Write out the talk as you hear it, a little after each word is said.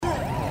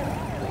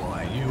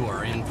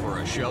in for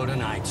a show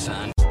tonight,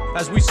 son.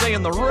 As we say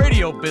in the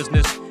radio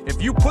business,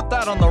 if you put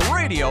that on the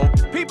radio,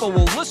 people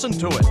will listen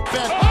to it.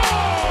 LeBron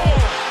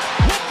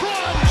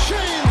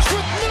James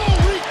with no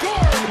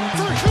regard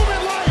for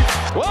human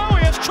life. Whoa,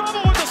 he has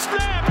trouble with the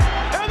snap,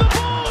 and the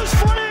ball is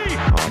free!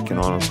 I can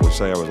honestly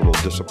say I was a little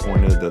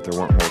disappointed that there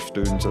weren't more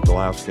students at the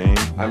last game.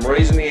 I'm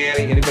raising the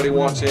ante. Anybody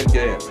wants in,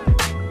 get in.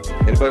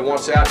 Anybody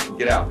wants out,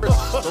 get out.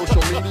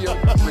 Social media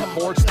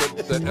reports that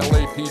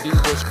LAPD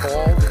was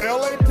called.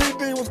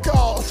 LAPD was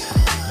called.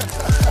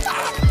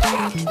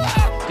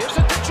 Gives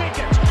it to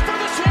Jenkins for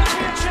the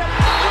championship.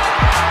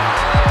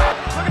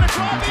 Looking to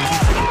draw the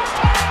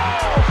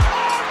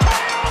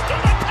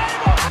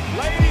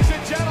Ladies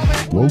and gentlemen.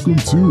 Welcome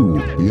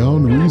to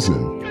Beyond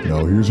Reason.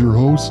 Now here's your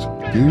host,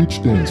 Gage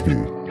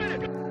Dansby.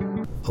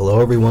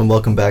 Hello everyone,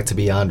 welcome back to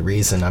Beyond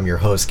Reason. I'm your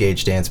host,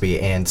 Gage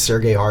Dansby, and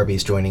Sergey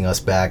Harvey's joining us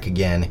back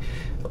again.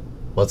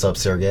 What's up,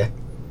 Sergey?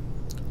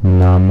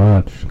 Not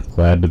much.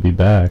 Glad to be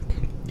back.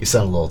 You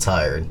sound a little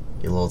tired.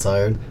 You a little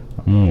tired?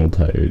 I'm a little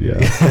tired,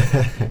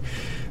 yeah.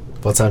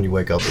 What time did you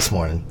wake up this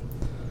morning?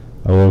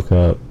 I woke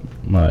up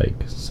like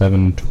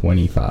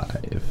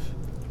 7:25,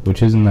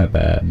 which isn't that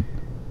bad.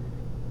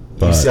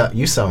 But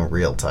You sound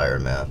real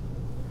tired, man.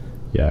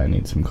 yeah, I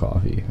need some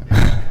coffee.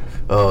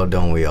 Oh,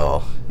 don't we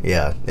all?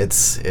 Yeah,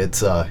 it's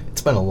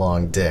been a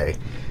long day.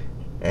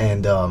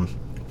 And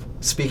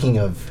speaking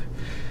of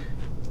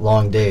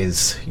long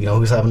days, you know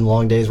who's having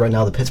long days right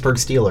now? The Pittsburgh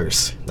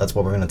Steelers. That's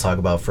what we're going to talk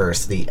about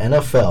first. The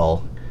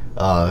NFL,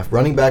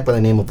 running back by the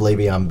name of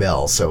Le'Veon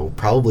Bell, so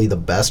probably the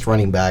best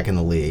running back in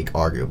the league,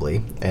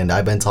 arguably. And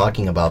I've been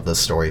talking about this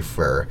story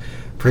for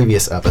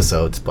previous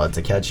episodes, but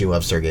to catch you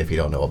up, Sergey, if you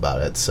don't know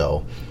about it.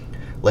 So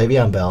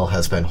Le'Veon Bell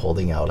has been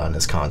holding out on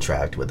his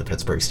contract with the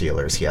Pittsburgh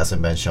Steelers. He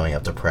hasn't been showing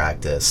up to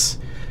practice.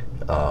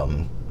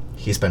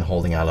 He's been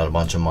holding out on a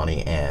bunch of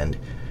money, and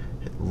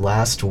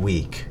last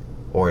week,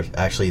 or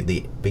actually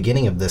the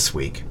beginning of this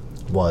week,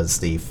 was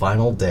the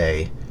final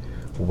day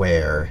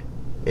where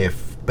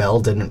if Bell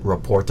didn't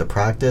report to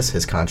practice,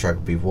 his contract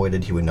would be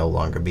voided. He would no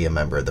longer be a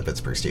member of the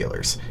Pittsburgh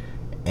Steelers.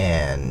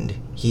 And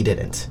he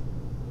didn't.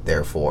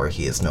 Therefore,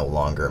 he is no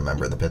longer a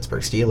member of the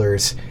Pittsburgh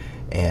Steelers.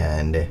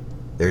 And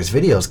there's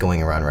videos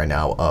going around right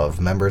now of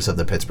members of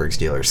the Pittsburgh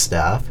Steelers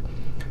staff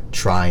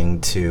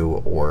trying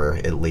to, or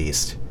at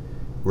least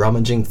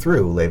rummaging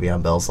through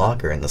Le'Veon Bell's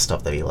locker and the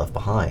stuff that he left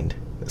behind.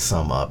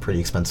 Some pretty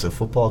expensive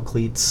football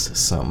cleats,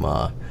 some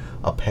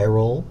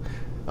apparel,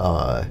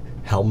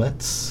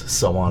 helmets,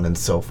 so on and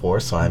so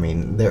forth. So I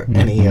mean,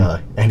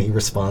 any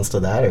response to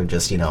that, or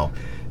just, you know?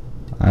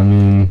 I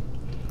mean,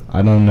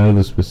 I don't know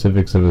the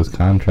specifics of his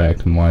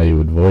contract and why he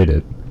would void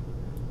it.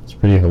 It's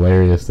pretty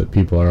hilarious that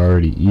people are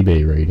already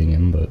eBay rating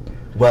him, but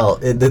Well,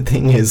 the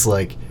thing is,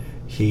 like,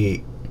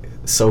 he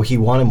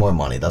wanted more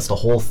money. That's the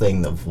whole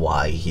thing of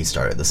why he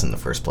started this in the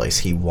first place.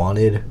 He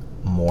wanted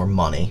more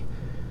money,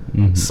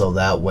 so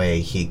that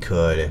way he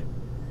could,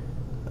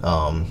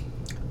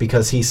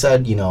 because he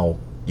said, you know,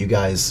 you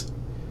guys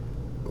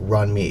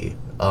run me,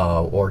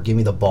 or give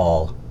me the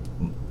ball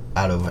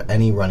out of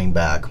any running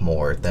back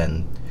more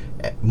than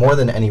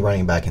any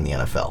running back in the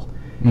NFL,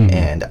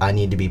 and I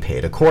need to be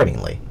paid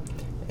accordingly.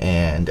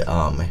 And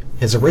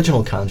his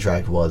original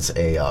contract was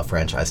a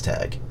franchise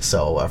tag.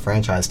 So a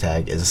franchise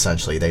tag is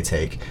essentially they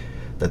take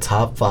the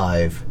top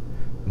 5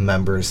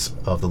 members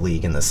of the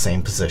league in the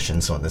same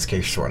position. So in this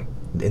case,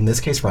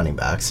 running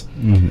backs,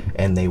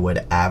 and they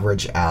would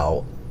average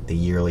out the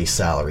yearly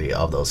salary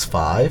of those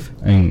 5.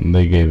 and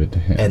they gave it to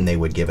him. And they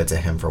would give it to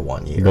him for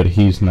 1 year. But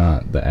he's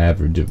not the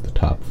average of the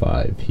top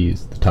 5.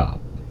 He's the top.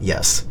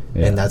 Yes,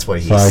 Yeah. and that's what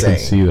he's saying. So I saying.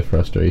 can see the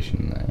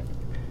frustration there.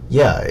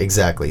 Yeah,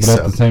 exactly. But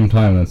at the same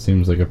time, that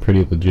seems like a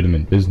pretty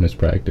legitimate business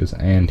practice,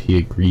 and he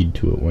agreed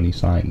to it when he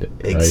signed it.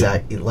 Right?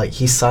 Exactly. Like,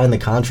 he signed the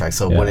contract,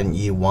 so Yeah. wouldn't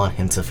you want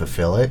him to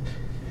fulfill it?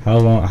 How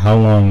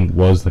long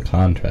was the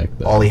contract,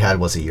 though? All he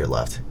had was a year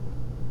left.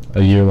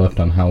 A year left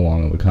on how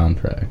long of a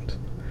contract?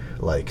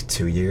 Like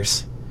 2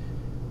 years.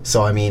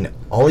 So I mean,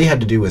 all he had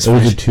to do was It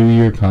was a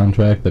 2-year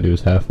contract that he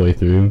was halfway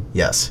through?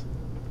 Yes.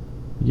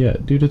 Yeah,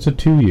 dude, it's a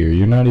 2-year.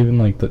 You're not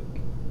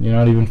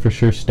even for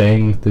sure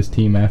staying with this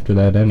team after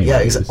that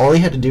anyway. Yeah, all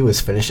he had to do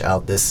was finish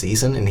out this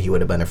season, and he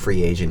would have been a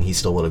free agent. He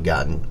still would have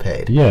gotten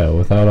paid. Yeah,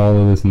 without all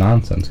of this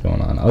nonsense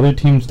going on. Other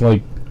teams,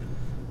 like,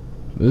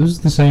 this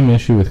is the same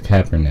issue with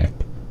Kaepernick,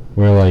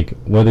 where, like,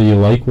 whether you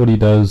like what he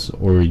does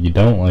or you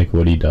don't like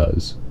what he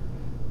does,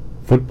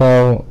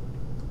 football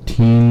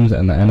teams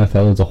and the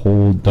NFL as a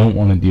whole don't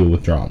want to deal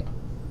with drama.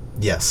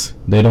 Yes.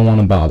 They don't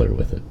want to bother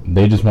with it.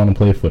 They just want to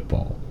play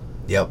football.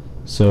 Yep.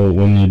 So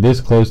when you're this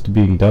close to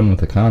being done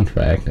with a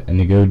contract and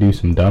you go do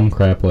some dumb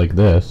crap like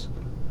this,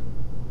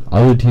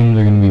 other teams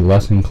are going to be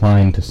less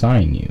inclined to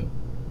sign you.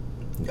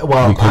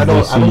 Well, I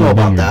don't know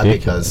about that,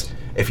 because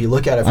if you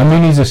look at it, I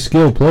mean, he's a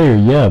skilled player,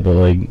 yeah, but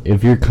like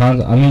if you're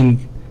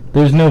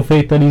there's no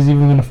faith that he's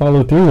even going to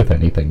follow through with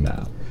anything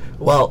now.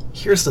 Well,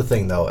 here's the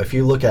thing, though. If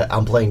you look at,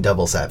 I'm playing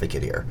devil's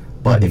advocate here,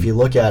 but if you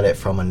look at it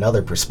from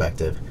another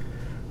perspective,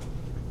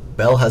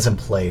 Bell hasn't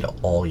played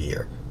all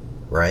year,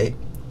 right?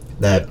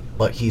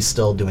 But he's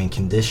still doing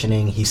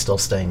conditioning. He's still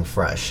staying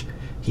fresh.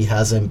 He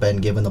hasn't been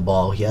given the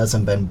ball. He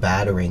hasn't been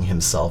battering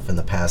himself in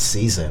the past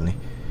season.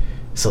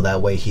 So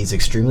that way he's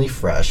extremely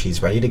fresh.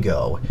 He's ready to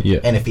go. Yeah.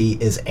 And if he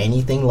is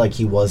anything like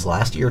he was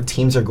last year,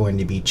 teams are going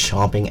to be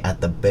chomping at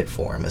the bit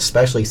for him,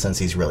 especially since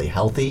he's really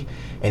healthy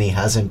and he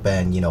hasn't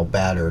been,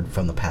 battered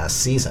from the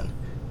past season.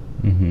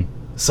 Mm-hmm.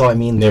 So, I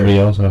mean... But he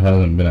also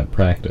hasn't been at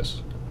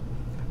practice.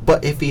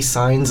 But if he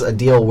signs a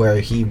deal where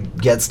he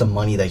gets the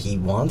money that he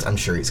wants, I'm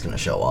sure he's going to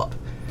show up.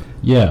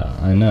 Yeah,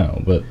 I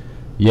know. But,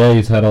 yeah,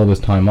 he's had all this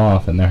time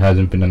off and there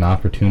hasn't been an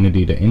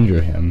opportunity to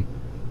injure him.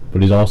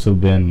 But he's also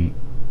been...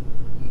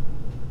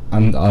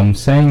 I'm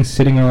saying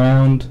sitting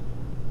around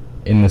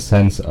in the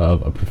sense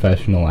of a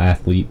professional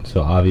athlete,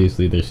 so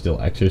obviously they're still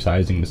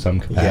exercising to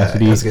some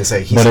capacity. Yeah, I was gonna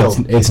say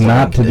it's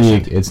not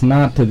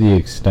to the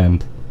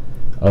extent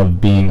of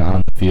being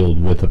on the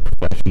field with a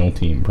professional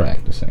team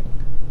practicing.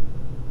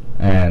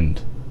 And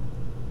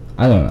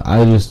I don't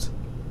know.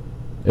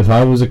 If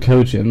I was a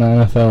coach in the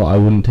NFL, I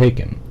wouldn't take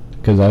him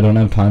because I don't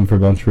have time for a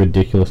bunch of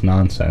ridiculous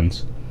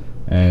nonsense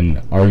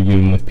and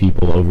arguing with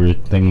people over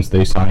things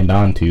they signed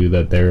on to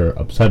that they're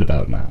upset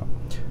about now.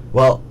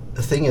 Well,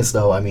 the thing is,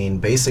 though,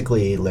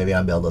 basically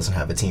Le'Veon Bell doesn't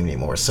have a team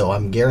anymore, so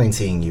I'm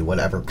guaranteeing you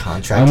whatever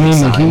contract he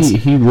signs...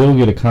 he will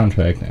get a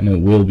contract, and it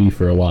will be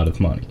for a lot of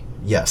money.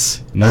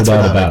 Yes, No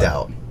doubt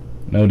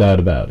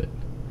about it.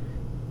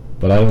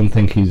 But I don't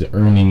think he's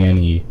earning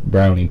any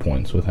brownie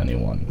points with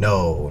anyone.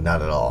 No,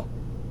 not at all.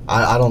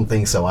 I don't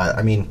think so.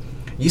 I mean,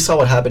 you saw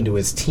what happened to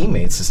his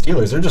teammates, the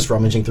Steelers. They're just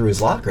rummaging through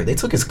his locker. They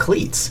took his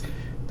cleats.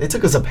 They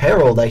took his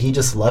apparel that he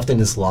just left in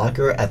his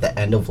locker at the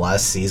end of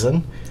last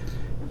season,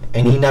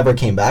 and he never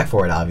came back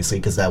for it, obviously,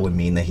 because that would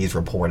mean that he's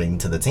reporting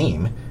to the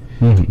team.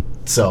 Mm-hmm.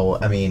 So,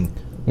 I mean,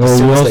 well, as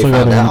soon as they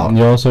found out...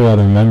 You also got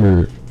to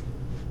remember,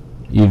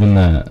 even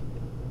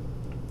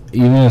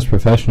as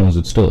professionals,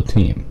 it's still a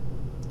team.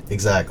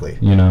 Exactly.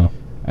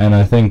 And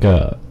I think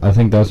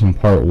that's in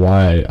part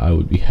why I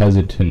would be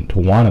hesitant to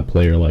want a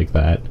player like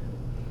that,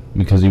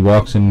 because he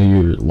walks into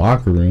your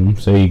locker room,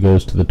 say he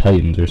goes to the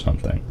Titans or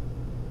something.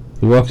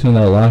 He walks into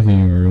that locker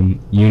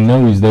room,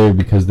 he's there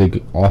because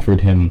they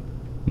offered him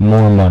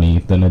more money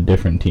than a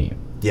different team.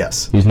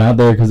 Yes. He's not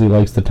there because he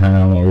likes the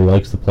town, or he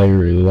likes the player,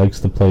 or he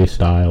likes the play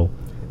style.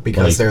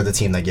 Because they're the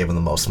team that gave him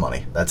the most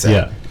money. That's it.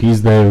 Yeah,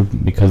 he's there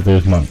because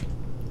there's money.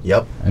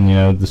 Yep.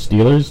 And, the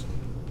Steelers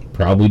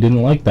probably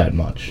didn't like that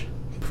much.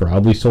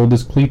 Probably sold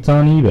his cleats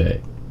on eBay.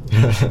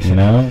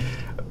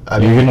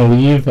 You're going to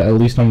leave, at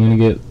least I'm going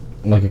to get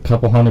like a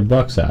couple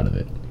 $100 out of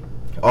it.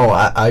 Oh,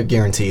 I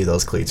guarantee you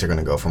those cleats are going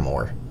to go for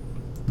more.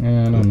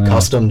 Yeah, I don't know.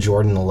 Custom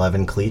Jordan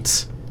 11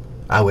 cleats,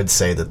 I would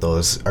say that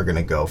those are going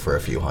to go for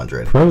a few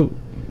hundred.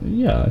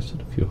 Yeah, I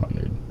said a few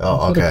hundred.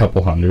 Oh, okay. A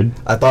couple hundred.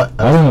 I don't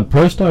know.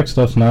 Pro stock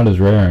stuff's not as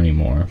rare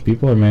anymore.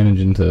 People are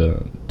managing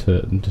to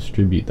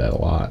distribute that a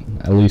lot,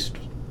 at least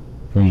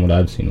from what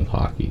I've seen with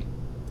hockey.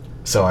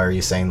 So are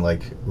you saying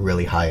like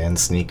really high-end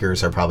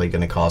sneakers are probably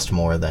going to cost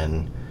more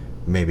than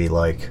maybe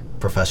like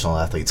professional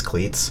athletes'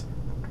 cleats?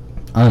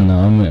 I don't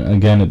know.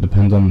 Again, it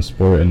depends on the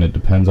sport and it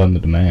depends on the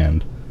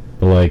demand.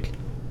 But like,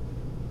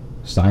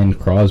 signed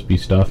Crosby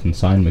stuff and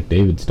signed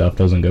McDavid stuff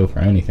doesn't go for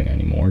anything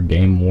anymore.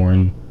 Game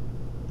worn,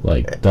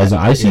 doesn't.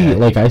 I see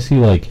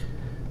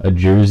a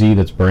jersey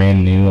that's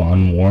brand new,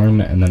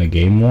 unworn, and then a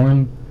game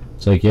worn.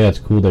 It's like, yeah, it's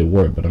cool they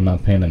wore it, but I'm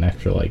not paying an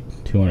extra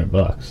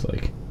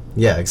 $200.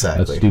 Yeah,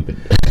 exactly. That's stupid.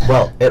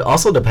 Well, it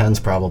also depends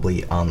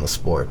probably on the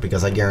sport,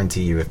 because I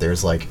guarantee you if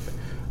there's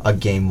a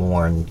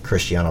game-worn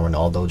Cristiano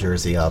Ronaldo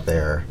jersey out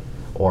there,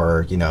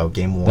 or,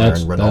 game-worn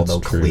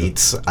Ronaldo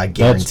cleats, I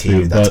guarantee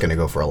you that's going to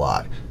go for a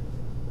lot.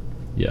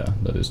 Yeah,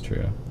 that is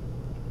true.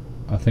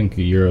 I think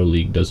the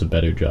EuroLeague does a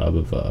better job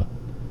of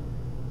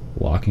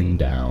locking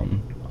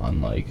down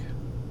on,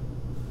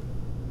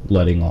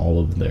 letting all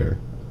of their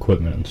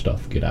equipment and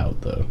stuff get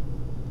out, though.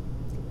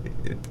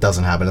 It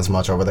doesn't happen as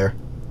much over there?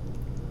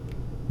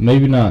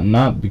 Maybe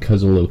not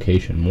because of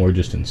location, more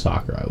just in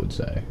soccer, I would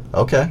say.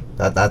 Okay,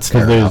 that's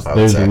fair enough.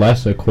 Because there's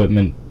less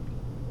equipment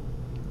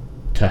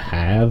to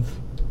have,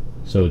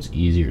 so it's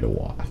easier to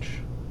watch.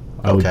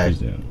 I would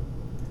presume.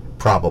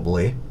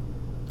 Probably.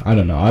 I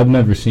don't know. I've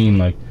never been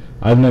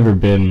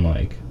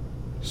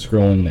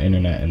scrolling the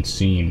internet and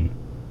seen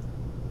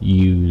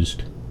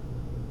used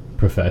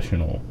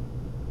professional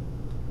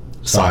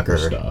soccer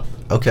stuff.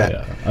 Okay.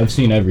 Yeah, I've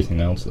seen everything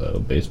else though.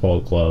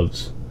 Baseball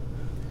gloves.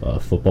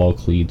 Football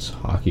cleats,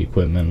 hockey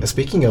equipment.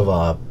 Speaking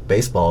of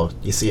baseball,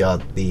 you see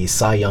the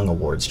Cy Young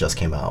Awards just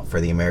came out for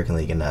the American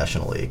League and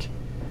National League.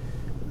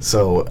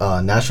 So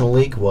National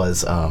League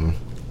was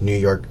New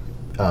York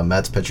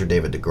Mets pitcher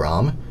David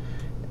DeGrom,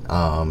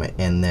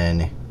 and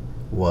then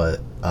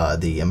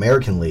the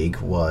American League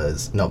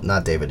was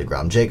not David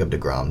DeGrom, Jacob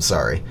DeGrom,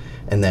 sorry,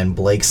 and then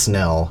Blake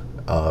Snell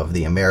of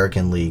the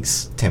American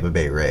League's Tampa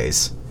Bay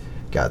Rays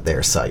got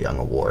their Cy Young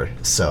Award.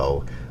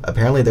 So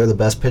apparently they're the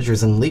best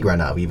pitchers in the league right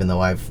now, even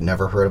though I've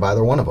never heard of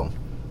either one of them.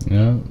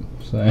 Yeah,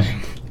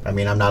 same. I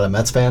mean, I'm not a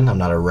Mets fan, I'm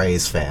not a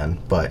Rays fan,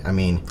 but I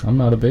mean... I'm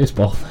not a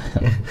baseball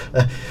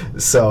fan.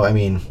 So, I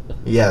mean,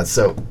 Yeah,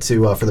 so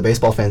for the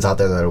baseball fans out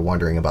there that are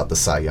wondering about the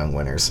Cy Young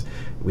winners,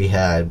 we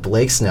had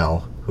Blake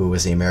Snell, who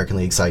was the American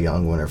League Cy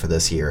Young winner for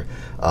this year.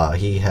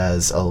 He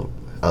has a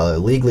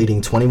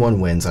league-leading 21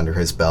 wins under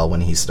his belt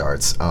when he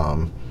starts,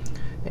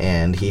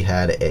 and he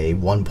had a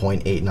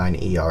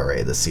 1.89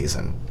 ERA this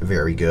season.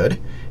 Very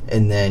good.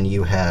 And then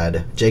you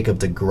had Jacob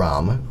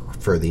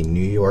deGrom for the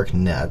New York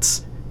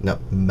Mets. He had a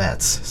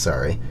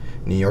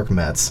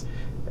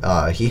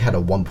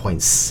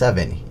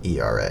 1.7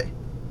 ERA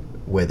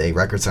with a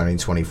record-setting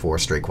 24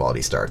 straight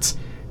quality starts.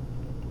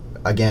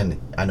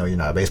 Again, I know you're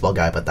not a baseball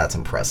guy, but that's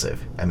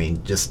impressive. I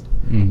mean, just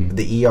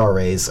the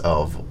ERAs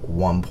of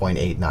 1.89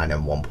 and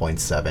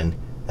 1.7,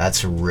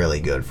 that's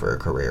really good for a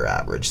career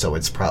average. So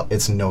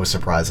it's no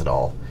surprise at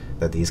all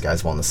that these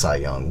guys won the Cy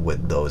Young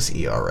with those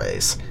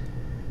ERAs.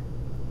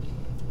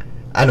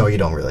 I know you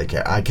don't really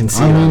care. I can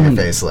see it on your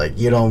face, like,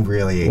 you don't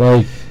really...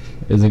 Like,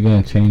 is it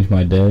going to change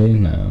my day?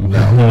 No.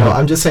 No,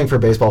 I'm just saying for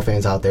baseball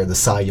fans out there, the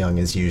Cy Young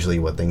is usually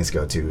what things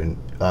go to and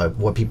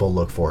what people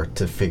look for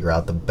to figure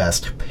out the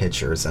best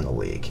pitchers in the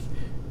league.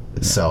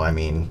 Yeah. So, I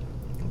mean,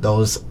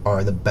 those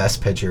are the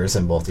best pitchers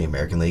in both the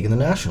American League and the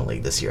National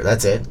League this year.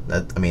 That's it.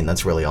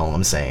 That's really all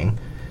I'm saying.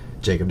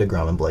 Jacob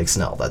deGrom and Blake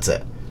Snell, that's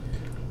it.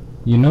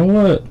 You know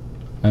what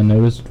I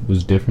noticed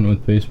was different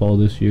with baseball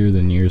this year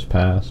than years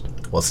past?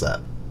 What's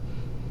that?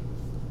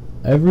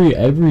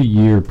 Every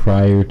year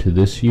prior to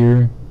this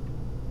year,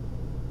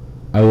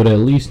 I would at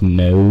least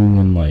know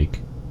when,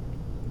 like,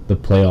 the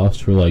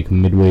playoffs were, like,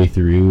 midway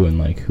through and,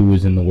 like, who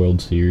was in the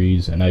World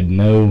Series, and I'd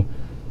know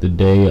the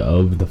day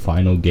of the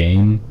final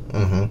game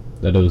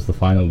that it was the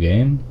final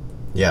game.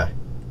 Yeah.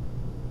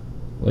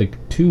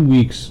 Like, 2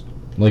 weeks,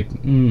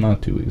 like,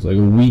 not 2 weeks, like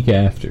a week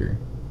after,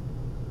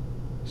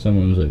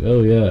 someone was like,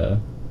 oh, yeah,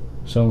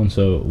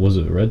 so-and-so, was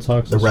it the Red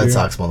Sox this year? The Red year?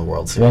 Sox won the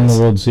World Series. Won the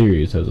World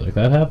Series. I was like,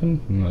 that happened?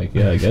 I'm like,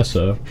 yeah, I guess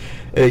so.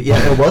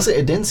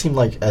 It didn't seem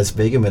like as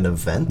big of an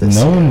event this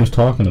year. No one was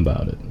talking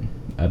about it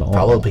at all.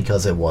 Probably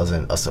because it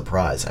wasn't a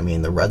surprise. I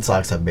mean, the Red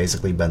Sox have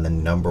basically been the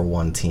number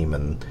one team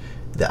in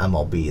the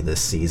MLB this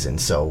season,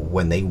 so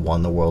when they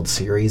won the World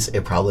Series,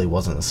 it probably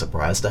wasn't a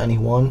surprise to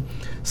anyone,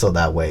 so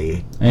that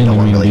way no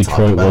one really talked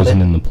about it. Detroit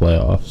wasn't in the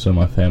playoffs, so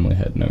my family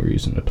had no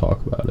reason to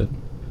talk about it.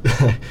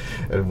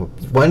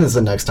 When is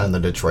the next time the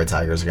Detroit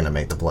Tigers are going to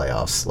make the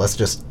playoffs? Let's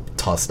just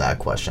toss that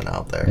question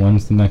out there.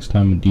 When's the next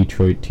time a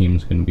Detroit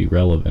team's going to be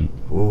relevant?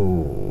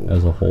 Ooh.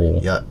 As a whole?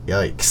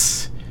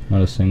 Yikes.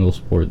 Not a single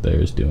sport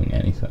there is doing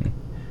anything.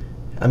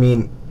 I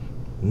mean,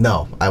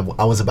 no. I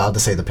was about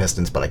to say the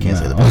Pistons, but I can't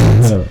say the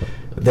Pistons.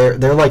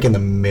 They're like in the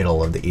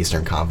middle of the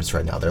Eastern Conference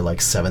right now. They're like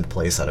 7th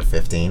place out of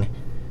 15.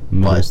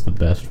 Middle's the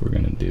best we're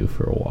going to do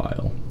for a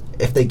while.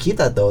 If they keep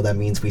that, though, that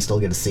means we still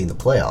get a seed in the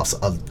playoffs.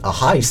 A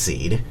high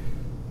seed,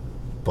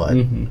 but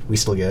we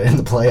still get in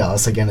the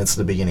playoffs. Again, it's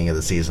the beginning of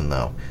the season,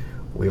 though.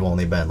 We've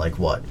only been,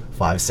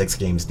 5-6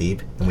 games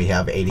deep, and we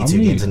have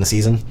 82 games in the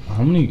season.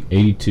 How many?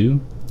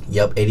 82?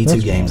 Yep,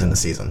 82 games in the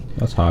season.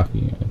 That's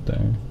hockey right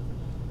there.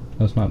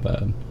 That's not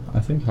bad.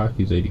 I think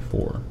hockey's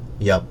 84.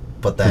 Yep,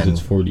 but then... Because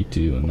it's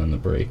 42 and then the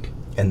break.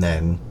 And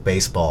then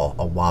baseball,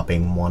 a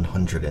whopping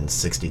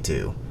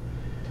 162.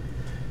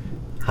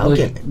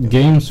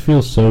 Games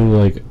feel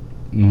so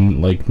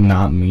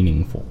not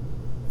meaningful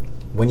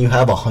when you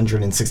have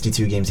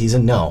 162 game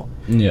season? No.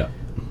 Yeah.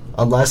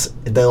 Unless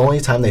the only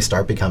time they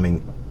start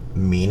becoming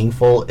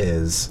meaningful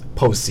is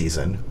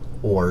postseason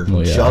or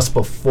just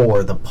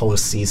before the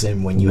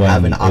postseason when you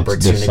have an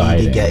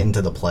opportunity to get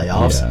into the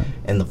playoffs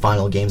and the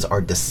final games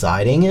are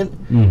deciding it.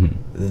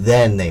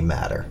 Then they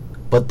matter.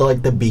 But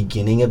the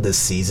beginning of the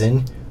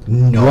season,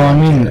 no. Well, I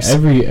mean, cares.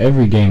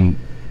 every game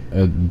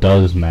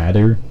does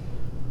matter.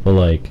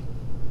 But,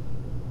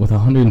 with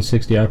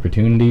 160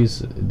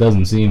 opportunities, it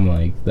doesn't seem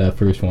like that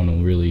first one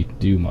will really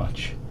do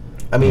much.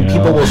 I mean,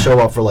 people will show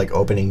up for,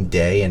 opening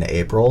day in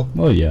April.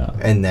 Well, yeah.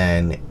 And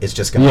then it's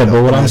just going to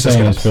but what I'm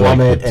saying is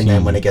plummet, and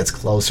then when it gets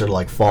closer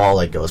to,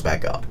 fall, it goes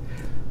back up.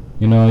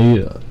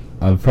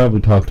 I've probably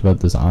talked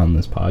about this on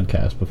this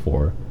podcast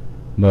before,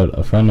 but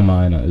a friend of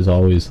mine is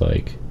always,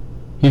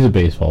 he's a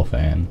baseball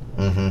fan.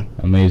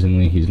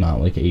 Amazingly, he's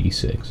not,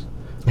 86.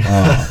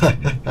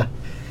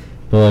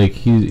 But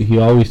he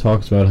always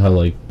talks about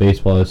how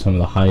baseball has some of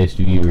the highest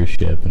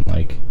viewership and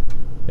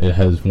it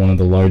has one of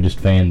the largest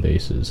fan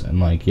bases. And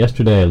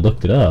yesterday I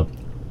looked it up,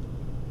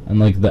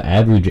 and the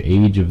average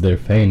age of their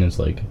fan is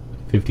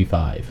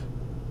 55.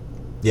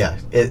 Yeah,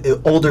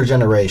 older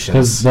generations.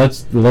 Because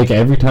that's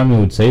every time I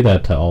would say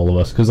that to all of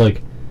us. Because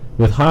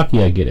with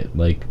hockey I get it.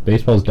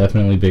 Baseball's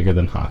definitely bigger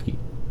than hockey.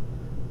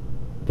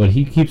 But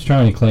he keeps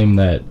trying to claim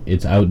that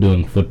it's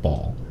outdoing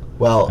football.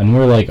 Well, and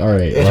we're all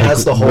right. It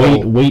has the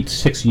whole wait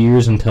 6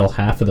 years until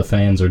half of the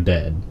fans are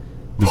dead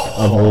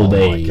of old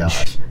age. Oh my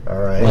gosh! All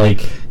right,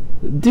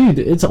 dude,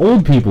 it's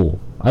old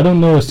people. I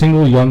don't know a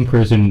single young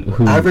person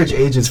who average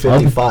age is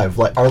 55.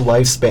 Our average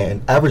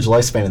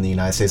lifespan in the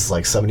United States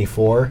is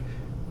 74.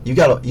 You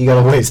got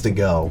a ways to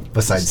go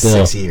besides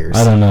 6 years.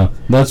 I don't know.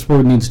 That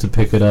sport needs to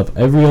pick it up.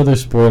 Every other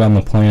sport on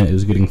the planet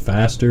is getting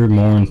faster,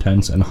 more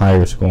intense, and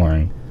higher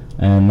scoring,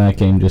 and that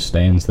game just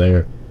stands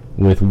there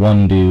with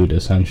one dude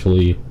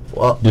essentially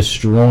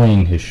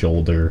destroying his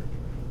shoulder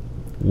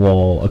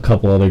while a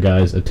couple other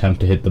guys attempt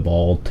to hit the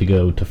ball to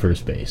go to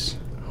first base.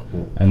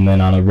 And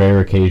then on a rare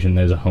occasion,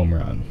 there's a home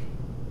run.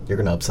 You're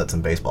going to upset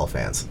some baseball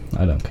fans.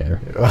 I don't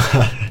care.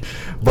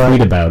 But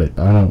tweet about it.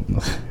 I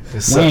don't...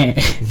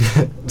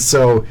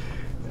 So,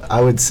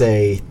 I would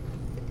say,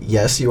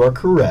 yes, you are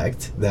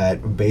correct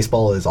that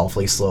baseball is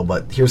awfully slow,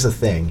 but here's the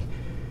thing.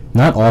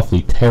 Not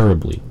awfully,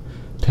 terribly.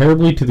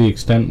 Terribly to the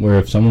extent where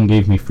if someone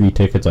gave me free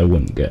tickets, I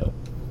wouldn't go.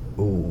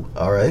 Ooh,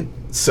 all right.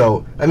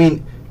 So, I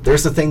mean,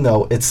 there's the thing,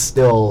 though. It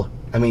still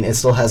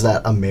has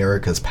that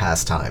America's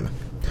pastime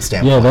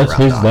stamp. Yeah,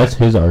 that's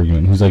his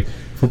argument. He's like,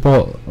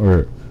 football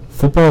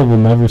will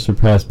never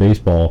surpass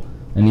baseball,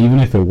 and even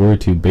if it were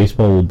to,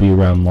 baseball will be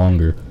around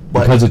longer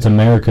because it's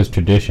America's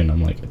tradition.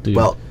 I'm like, dude.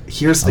 Well,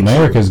 here's the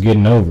America's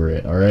getting over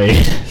it. All right.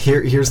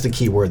 Here's the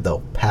key word,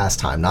 though: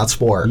 pastime, not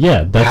sport.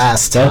 Yeah,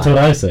 that's what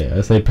I say.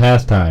 I say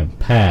pastime,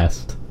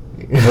 past.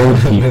 Old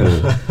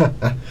people.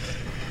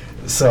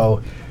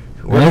 So.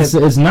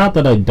 It's not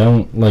that I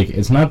don't like.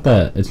 It's not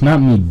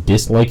me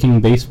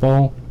disliking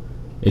baseball.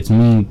 It's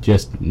me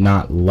just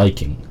not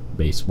liking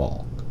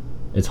baseball.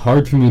 It's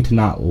hard for me to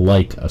not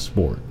like a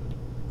sport,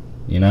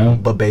 you know?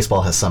 But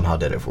baseball has somehow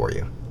did it for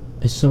you.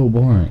 It's so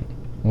boring.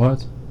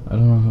 What? I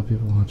don't know how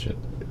people watch it.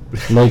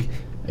 Like,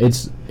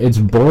 it's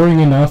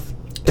boring enough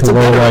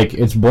to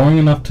it's boring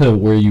enough to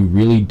where you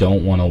really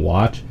don't want to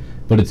watch,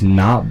 but it's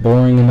not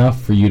boring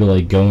enough for you to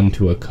like go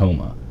into a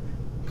coma.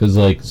 Because,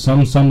 like,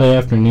 some Sunday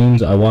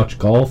afternoons I watch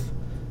golf,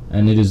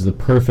 and it is the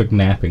perfect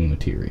napping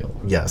material.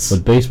 Yes.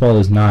 But baseball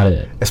is not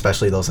it.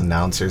 Especially those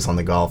announcers on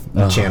the golf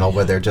channel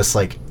where they're just,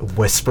 like,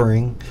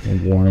 whispering. A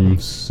warm,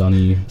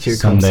 sunny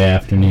Sunday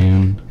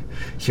afternoon.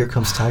 Here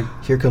comes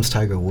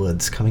Tiger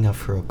Woods coming up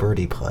for a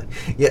birdie putt.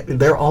 Yeah,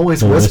 they're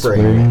always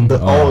whispering.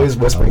 They're always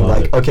whispering.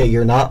 Like, okay,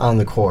 you're not on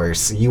the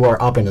course. You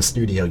are up in a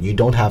studio. You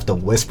don't have to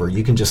whisper.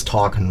 You can just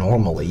talk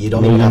normally. You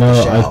don't even have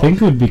to shout. I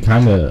think it would be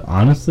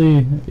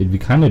it'd be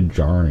kind of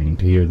jarring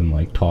to hear them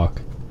like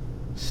talk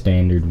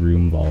standard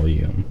room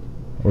volume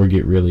or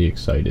get really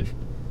excited.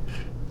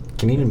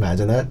 Can you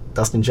imagine that?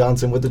 Dustin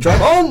Johnson with the drive.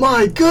 Oh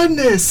my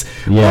goodness!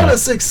 Yeah. What a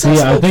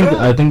successful drive.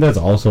 I think that's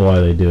also why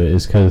they do it,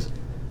 is because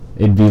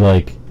it'd be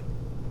like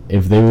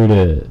if they were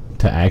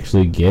to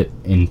actually get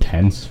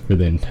intense for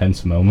the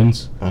intense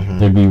moments,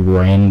 there'd be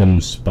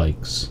random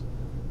spikes,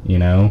 you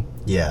know?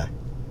 Yeah.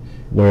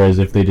 Whereas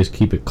if they just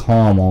keep it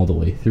calm all the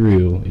way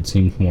through, it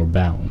seems more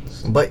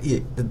balanced. But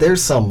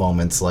there's some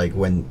moments like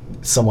when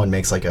someone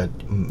makes like a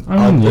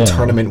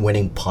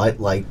tournament-winning putt,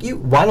 like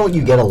why don't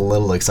you get a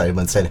little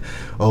excitement instead?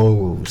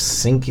 Oh,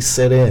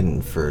 sit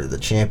in for the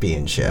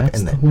championship,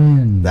 the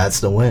win. That's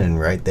the win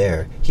right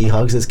there. He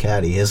hugs his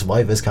caddy. His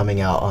wife is coming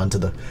out onto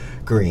the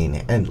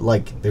green, and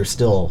like they're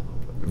still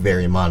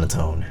very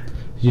monotone.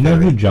 Do you know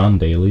who John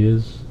Daly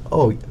is?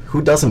 Oh,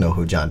 who doesn't know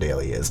who John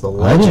Daly is? The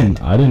legend.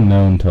 I didn't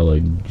know until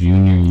like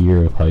junior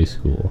year of high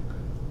school.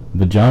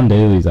 But John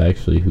Daly's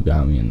actually who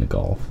got me into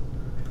golf.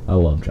 I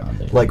love John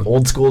Daly. Like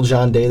old school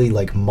John Daly,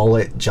 like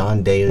mullet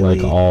John Daly.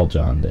 Like all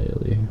John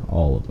Daly,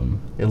 all of them.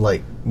 And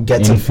like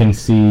gets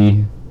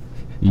infancy,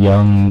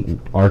 young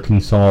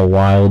Arkansas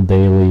Wild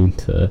Daly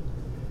to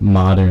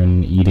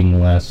modern eating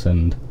less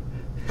and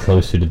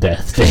closer to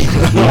death Daly.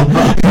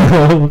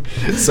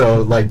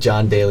 So like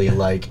John Daly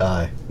like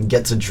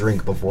gets a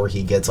drink before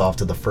he gets off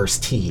to the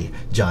first tee.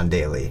 John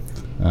Daly.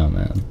 Oh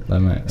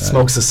man,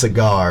 smokes a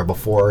cigar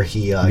before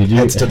he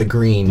heads to the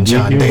green.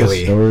 John Daly. Did you hear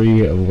the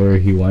story of where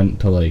he went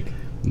to like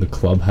the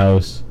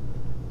clubhouse,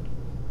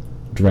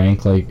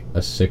 drank like a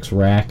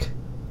 6-rack,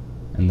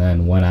 and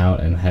then went out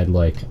and had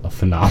like a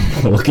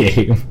phenomenal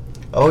game?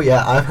 Oh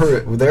yeah, I've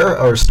heard there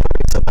are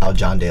stories about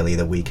John Daly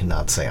that we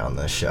cannot say on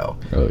this show.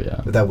 Oh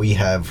yeah, that we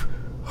have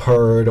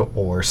heard,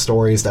 or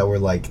stories that were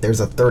like there's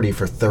a 30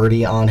 for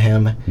 30 on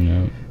him.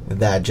 Yeah.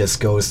 That just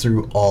goes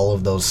through all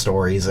of those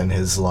stories in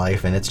his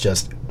life, and it's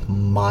just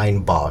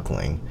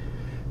mind-boggling.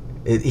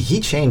 He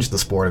changed the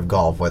sport of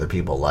golf, whether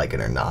people like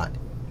it or not.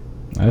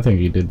 I think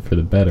he did for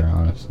the better,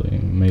 honestly.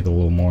 It made it a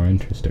little more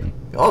interesting.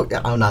 Oh,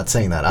 I'm not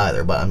saying that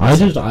either, but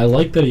I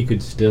like that he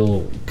could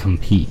still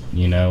compete,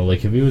 you know?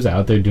 Like, if he was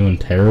out there doing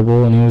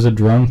terrible and he was a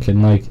drunk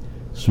and, like,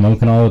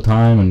 smoking all the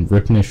time and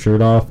ripping his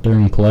shirt off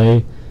during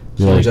play,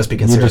 he would just be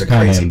considered a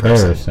crazy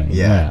person.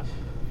 Yeah.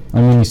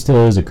 I mean, he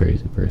still is a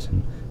crazy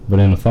person, but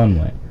in a fun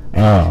way.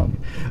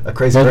 A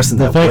crazy person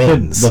that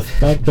wins. The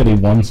fact that he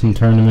won some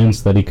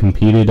tournaments, that he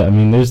competed. I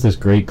mean, there's this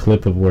great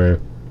clip of where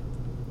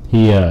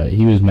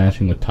he was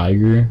matching with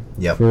Tiger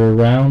for a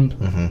round,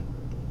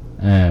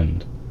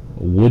 and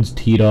Woods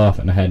teed off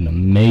and had an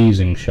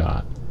amazing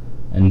shot,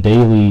 and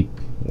Daly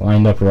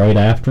lined up right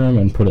after him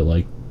and put it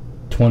like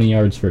 20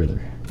 yards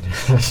further,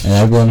 and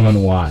everyone went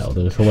wild.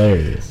 It was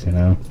hilarious, you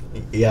know.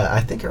 Yeah,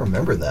 I think I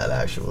remember that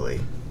actually.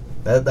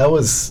 That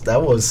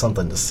was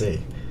something to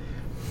see.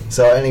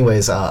 So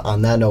anyways,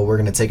 on that note, we're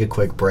going to take a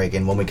quick break,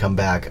 and when we come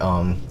back,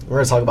 we're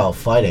going to talk about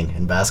fighting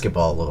in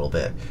basketball a little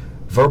bit.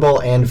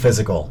 Verbal and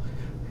physical.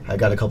 I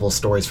got a couple of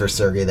stories for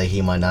Sergey that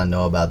he might not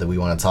know about that we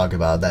want to talk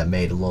about that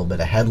made a little bit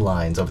of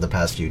headlines over the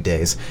past few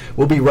days.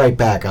 We'll be right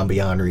back on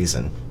Beyond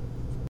Reason.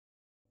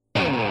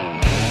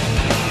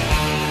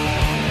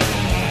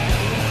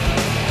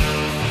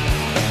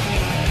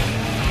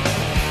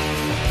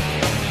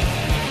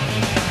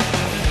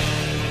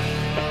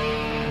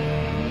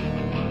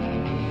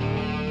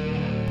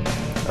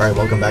 Alright,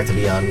 welcome back to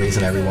Beyond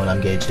Reason, everyone. I'm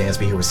Gage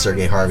Dansby here with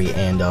Sergey Harvey,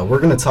 and we're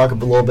going to talk a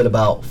little bit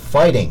about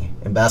fighting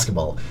in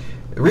basketball.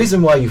 The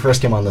reason why you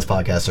first came on this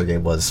podcast, Sergey,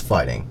 was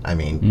fighting. I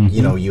mean,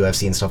 you know,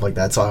 UFC and stuff like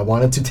that, so I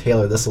wanted to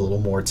tailor this a little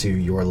more to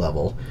your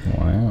level.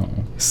 Wow.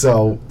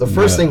 So, the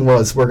first thing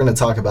was, we're going to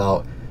talk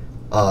about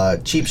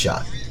Cheap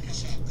Shot.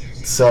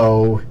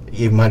 So,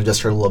 you might have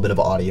just heard a little bit of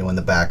audio in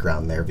the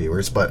background there,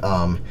 viewers, but,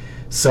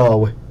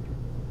 so,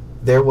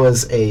 there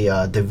was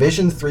a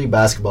Division III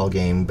basketball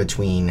game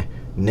between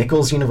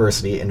Nichols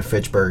University and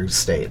Fitchburg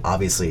State.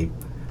 Obviously,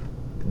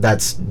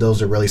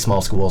 those are really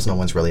small schools. No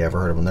one's really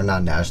ever heard of them. They're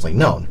not nationally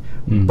known.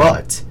 Mm-hmm.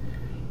 But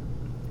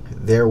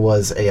there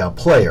was a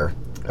player,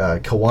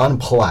 Kawan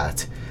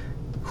Platt,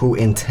 who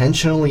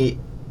intentionally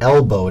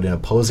elbowed an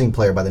opposing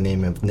player by the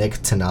name of Nick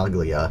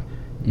Tenaglia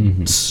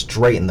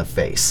straight in the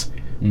face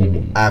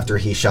after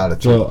he shot a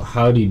three. So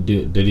how did he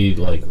do? Did he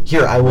like?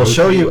 Here, I will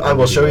show you. I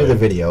will show you the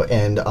video,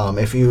 and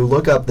if you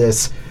look up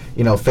this,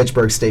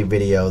 Fitchburg State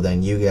video,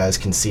 then you guys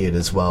can see it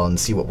as well and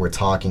see what we're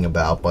talking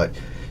about. But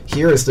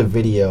here is the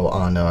video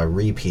on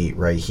repeat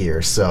right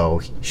here.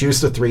 So shoots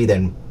the three,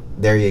 then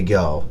there you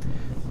go.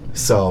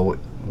 So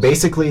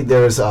basically,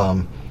 there's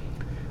a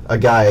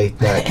guy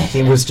that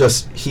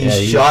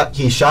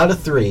he shot a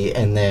three,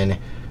 and then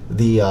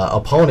the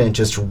opponent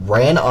just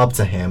ran up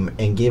to him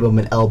and gave him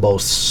an elbow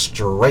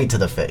straight to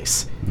the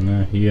face.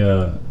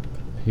 Yeah,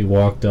 he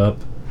walked up,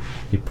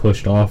 he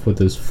pushed off with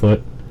his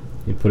foot.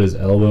 He put his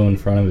elbow in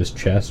front of his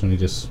chest and he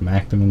just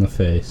smacked him in the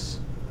face.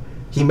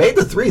 He made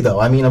the three, though.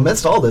 I mean,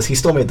 amidst all this, he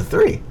still made the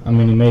three. I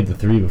mean, he made the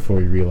three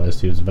before he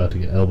realized he was about to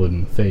get elbowed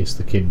in the face.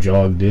 The kid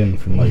jogged in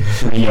from like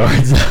 3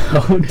 yards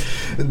out.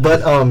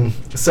 But,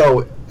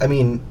 so, I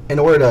mean, in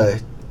order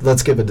to...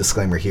 Let's give a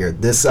disclaimer here.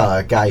 This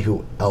guy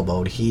who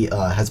elbowed, he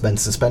has been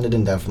suspended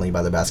indefinitely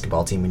by the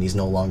basketball team, and he's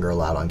no longer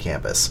allowed on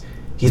campus.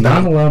 He's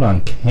not allowed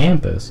on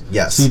campus?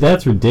 Yes. See,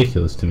 that's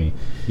ridiculous to me.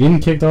 Getting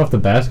kicked off the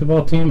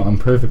basketball team, I'm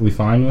perfectly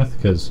fine with,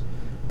 because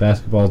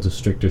basketball is a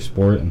stricter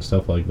sport and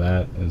stuff like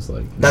that is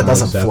like that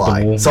doesn't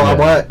fly. So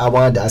yeah. I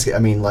wanted to ask you. I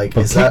mean, like,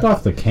 but kicked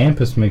off the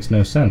campus makes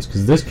no sense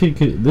because this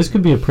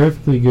could be a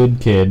perfectly good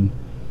kid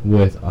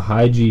with a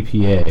high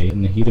GPA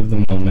in the heat of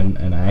the moment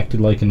and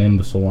acted like an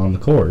imbecile on the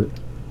court.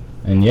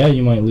 And yeah,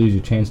 you might lose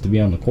your chance to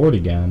be on the court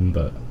again,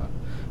 but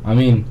I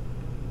mean,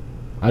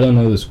 I don't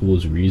know the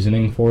school's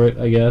reasoning for it,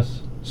 I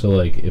guess. So,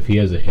 like, if he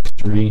has a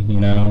history,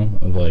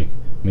 of, like,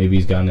 maybe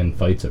he's gotten in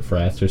fights at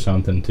frats or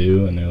something,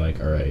 too, and they're like,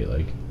 alright,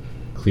 like,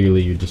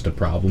 clearly you're just a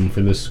problem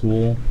for this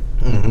school.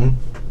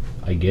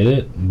 I get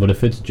it, but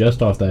if it's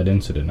just off that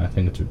incident, I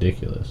think it's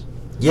ridiculous.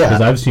 Yeah.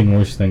 Because I've seen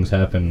worse things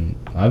happen.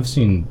 I've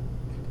seen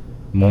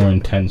more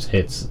intense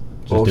hits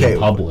just in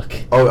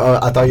public.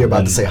 I thought you were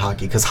about to say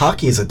hockey, because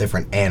hockey is a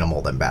different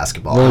animal than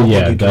basketball. Well, I don't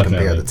think you can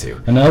compare the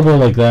two. An elbow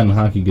like that in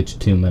hockey gets you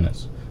 2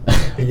 minutes.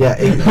 Yeah,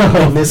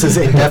 and this is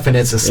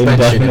indefinite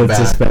suspension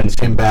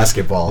in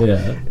basketball.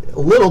 Yeah. A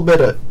little bit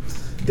of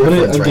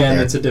difference but again, right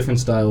there. It's a different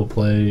style of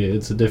play.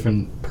 It's a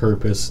different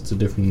purpose. It's a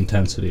different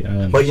intensity.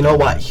 But you know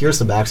what? Here's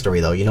the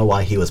backstory, though. You know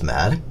why he was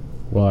mad?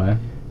 Why?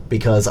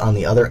 Because on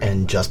the other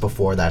end, just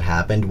before that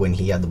happened, when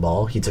he had the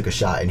ball, he took a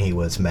shot, and he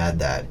was mad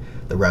that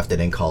the ref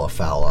didn't call a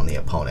foul on the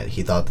opponent.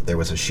 He thought that there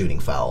was a shooting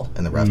foul,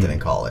 and the ref didn't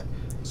call it.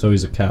 So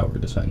he's a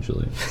coward,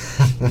 essentially.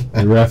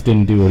 The ref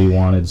didn't do what he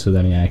wanted, so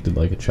then he acted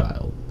like a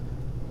child.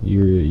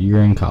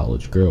 You're in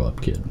college. Grow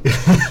up, kid.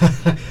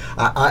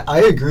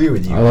 I agree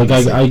with you.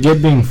 I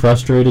get being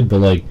frustrated,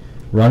 but like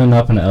running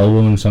up and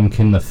elbowing some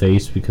kid in the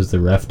face because the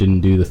ref didn't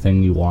do the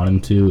thing you want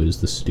him to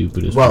is the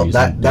stupidest. Well,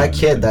 reason that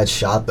kid that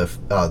shot the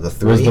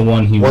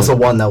three was the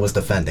one that was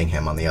defending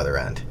him on the other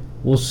end.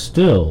 Well,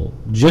 still,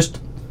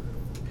 just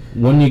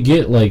when you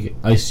get like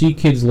I see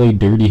kids lay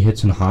dirty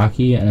hits in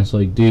hockey, and it's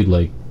like, dude,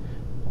 like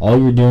all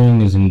you're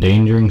doing is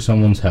endangering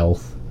someone's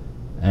health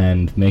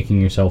and making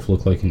yourself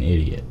look like an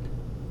idiot.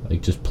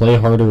 Like, just play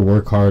harder,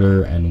 work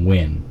harder, and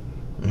win.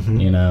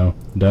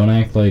 Don't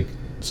act like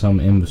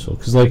some imbecile.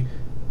 Because, like,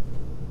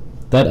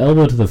 that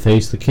elbow to the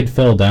face, the kid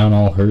fell down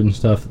all hurt and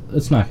stuff,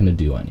 it's not going to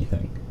do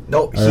anything.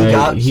 No,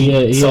 that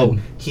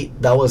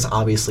was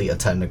obviously a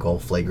technical,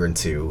 flagrant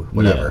 2,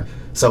 whatever. Yeah.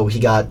 So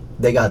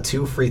they got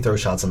 2 free throw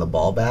shots on the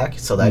ball back.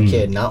 So that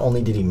kid, not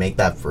only did he make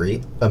that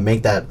three,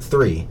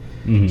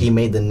 he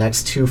made the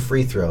next 2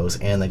 free throws,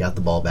 and they got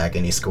the ball back,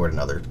 and he scored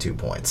another 2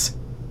 points.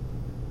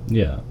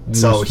 Yeah.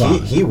 So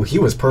he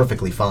was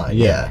perfectly fine.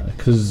 Yeah.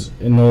 Because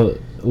elbows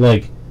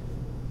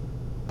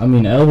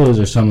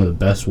are some of the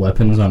best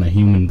weapons on a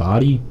human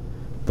body,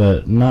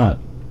 but not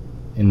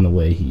in the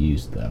way he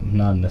used them.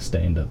 Not in a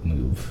stand-up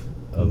move.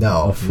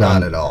 No,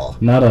 not at all.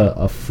 Not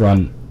a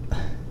front.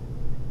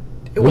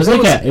 It was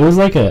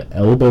like a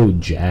elbow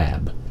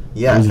jab.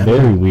 Yeah, it was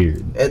very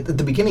weird. At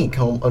the beginning, it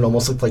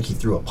almost looked like he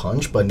threw a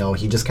punch, but no,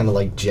 he just kind of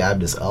like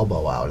jabbed his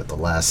elbow out at the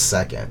last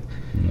second.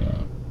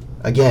 Yeah.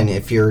 Again,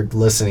 if you're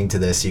listening to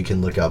this, you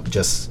can look up,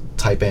 just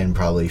type in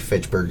probably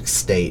Fitchburg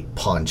State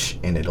punch,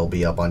 and it'll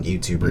be up on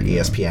YouTube, or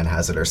ESPN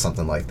has it or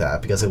something like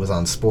that, because it was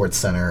on Sports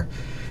Center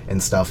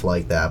and stuff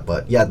like that.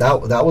 But yeah,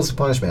 that was the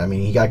punishment. I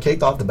mean, he got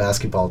kicked off the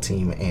basketball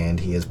team, and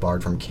he is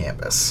barred from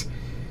campus.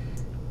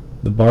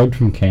 The barred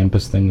from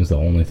campus thing is the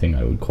only thing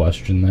I would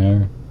question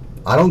there.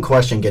 I don't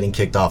question getting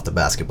kicked off the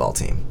basketball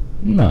team.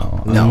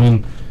 No. I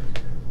mean,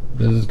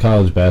 this is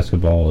college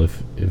basketball.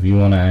 If you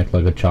want to act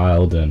like a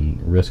child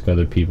and risk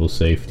other people's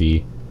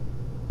safety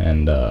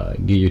and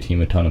get your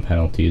team a ton of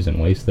penalties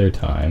and waste their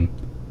time,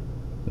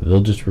 they'll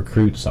just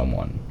recruit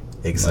someone.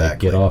 Exactly. Like,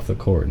 get off the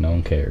court. No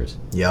one cares.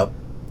 Yep.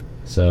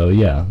 So,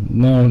 yeah.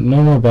 No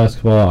more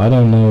basketball. I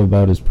don't know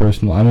about his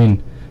personal... I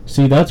mean,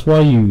 see, that's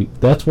why you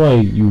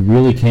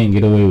really can't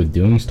get away with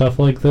doing stuff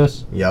like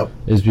this. Yep.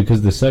 Is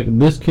because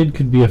this kid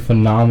could be a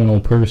phenomenal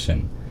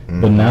person,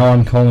 but now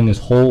I'm calling his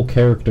whole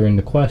character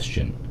into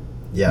question.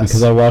 Yes.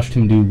 Because I watched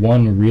him do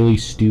one really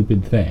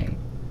stupid thing.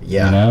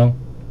 Yeah. You know?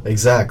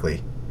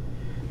 Exactly.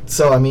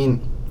 So, I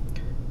mean,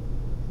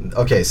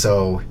 okay,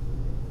 so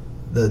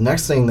the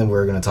next thing that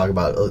we're going to talk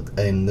about,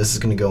 and this is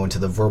going to go into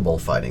the verbal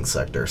fighting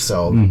sector.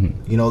 So,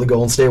 you know the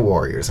Golden State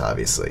Warriors,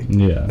 obviously.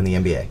 Yeah. In the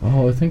NBA.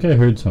 Oh, I think I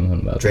heard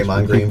something about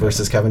Draymond Green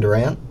versus Kevin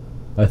Durant?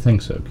 I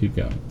think so. Keep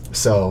going.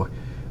 So,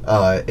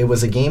 it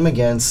was a game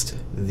against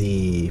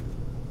the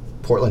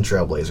Portland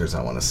Trailblazers,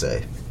 I want to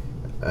say.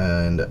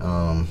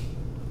 And,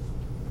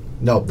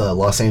 no, the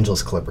Los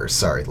Angeles Clippers.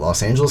 Sorry,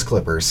 Los Angeles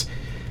Clippers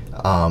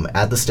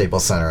at the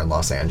Staples Center in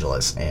Los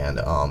Angeles. And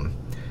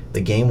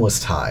the game was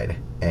tied.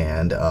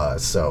 And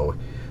so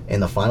in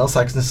the final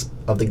seconds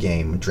of the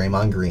game,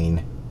 Draymond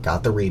Green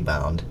got the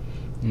rebound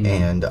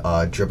and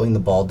dribbling the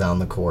ball down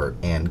the court,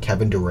 and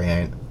Kevin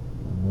Durant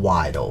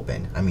wide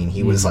open. I mean,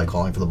 he was like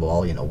calling for the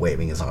ball, you know,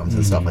 waving his arms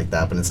and stuff like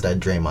that, but instead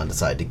Draymond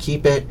decided to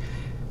keep it.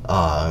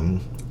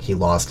 He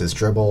lost his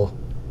dribble,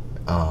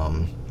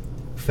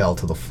 fell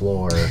to the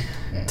floor,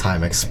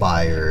 time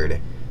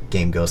expired,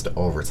 game goes to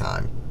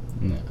overtime.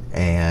 Yeah.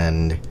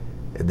 And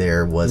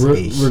there was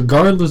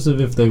regardless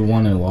of if they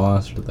won or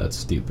lost, that's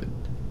stupid.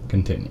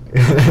 Continue.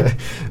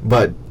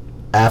 But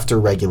after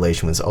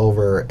regulation was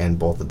over and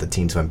both of the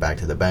teams went back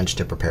to the bench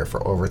to prepare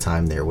for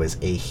overtime, there was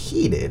a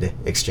heated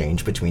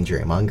exchange between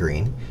Draymond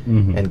Green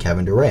and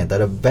Kevin Durant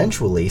that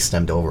eventually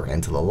stemmed over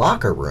into the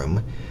locker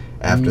room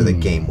after the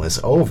game was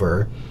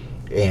over.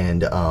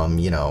 And,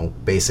 you know,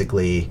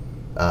 basically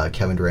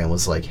Kevin Durant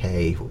was like,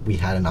 hey, we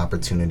had an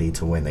opportunity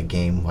to win the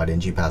game. Why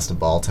didn't you pass the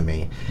ball to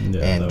me?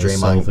 Yeah, and that was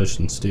selfish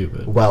and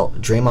stupid. Well,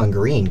 Draymond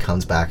Green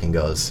comes back and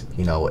goes,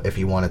 you know, if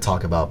you want to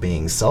talk about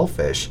being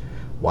selfish,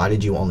 why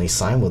did you only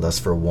sign with us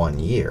for 1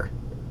 year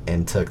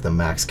and took the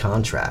max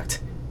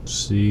contract?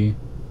 See?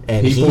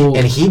 And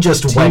he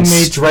just went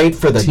straight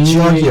for the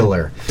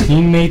jugular.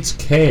 Teammates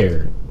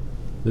care.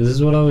 This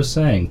is what I was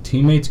saying.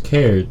 Teammates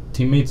care.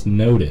 Teammates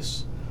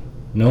notice.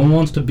 No one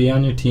wants to be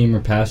on your team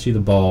or pass you the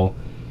ball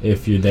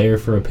if you're there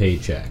for a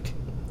paycheck.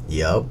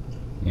 Yep.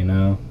 You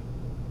know?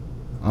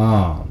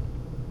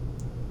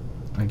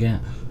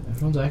 Again,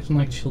 everyone's acting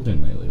like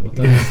children lately. What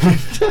the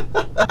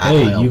heck?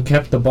 Hey, you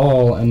kept the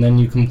ball and then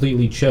you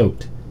completely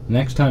choked.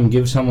 Next time,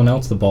 give someone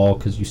else the ball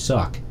because you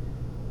suck.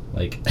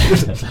 Like,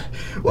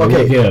 well,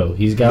 there you go.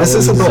 He's got this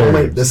what he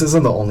deserves. This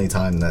isn't the only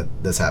time that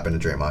this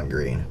happened to Draymond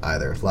Green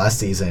either. Last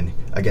season,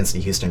 against the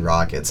Houston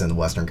Rockets in the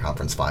Western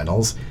Conference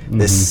Finals,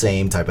 this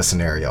same type of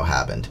scenario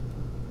happened.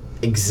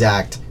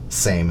 Exact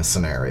same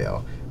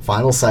scenario.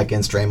 Final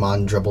seconds,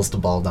 Draymond dribbles the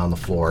ball down the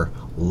floor,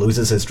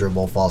 loses his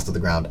dribble, falls to the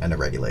ground, end of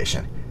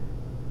regulation.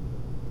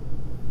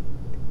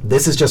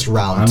 This is just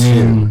round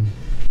two.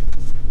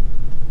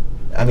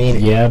 I mean,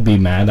 yeah, be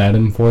mad at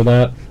him for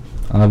that.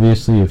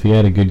 Obviously, if he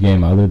had a good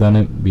game other than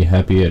it, be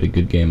happy he had a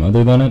good game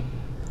other than it.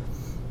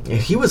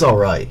 He was all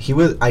right. He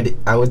was.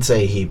 I would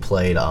say he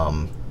played.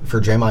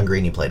 For Draymond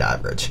Green, he played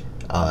average.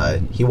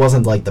 He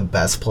wasn't like the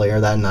best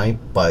player that night,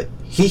 but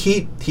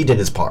he did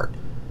his part.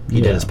 He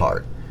did his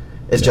part.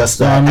 It's just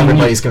that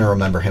everybody's going to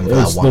remember him for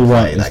that one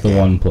play. It's the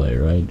one play,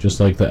 right?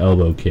 Just like the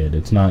elbow kid.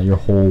 It's not your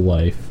whole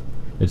life.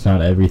 It's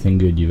not everything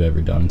good you've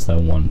ever done. It's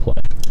that one play.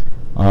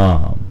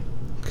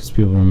 Because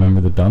people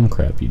remember the dumb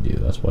crap you do.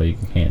 That's why you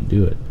can't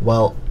do it.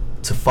 Well,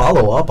 to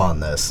follow up on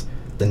this,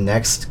 the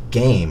next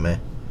game,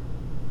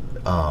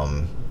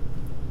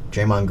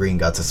 Draymond Green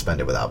got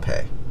suspended without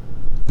pay.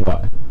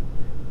 Why?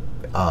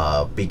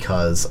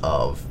 Because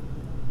of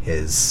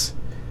his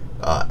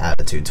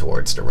attitude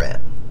towards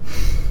Durant.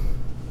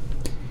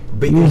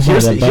 But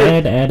here's a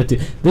bad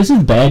attitude. This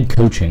is bad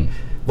coaching.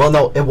 Well,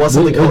 no, it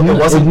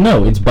wasn't.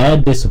 No, it's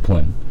bad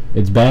discipline.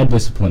 It's bad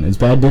discipline. It's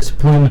bad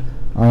discipline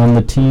on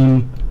the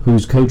team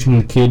who's coaching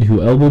the kid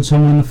who elbowed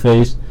someone in the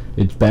face.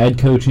 It's bad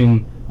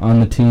coaching on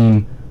the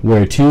team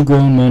where two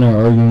grown men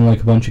are arguing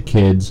like a bunch of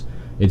kids.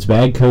 It's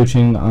bad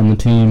coaching on the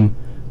team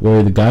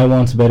where the guy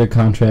wants a better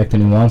contract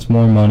and he wants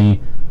more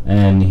money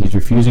and he's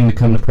refusing to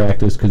come to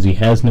practice because he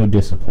has no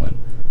discipline.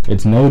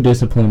 It's no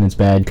discipline, it's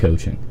bad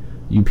coaching.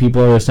 You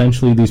people are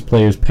essentially these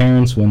players'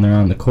 parents when they're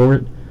on the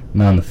court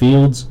and on the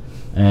fields,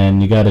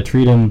 and you got to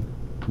treat them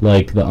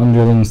like the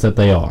underlings that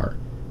they are.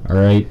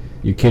 Alright?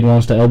 Your kid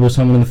wants to elbow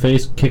someone in the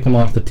face, kick them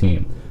off the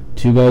team.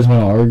 Two guys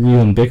want to argue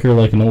and bicker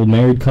like an old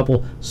married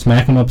couple,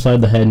 smack them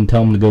upside the head and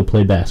tell them to go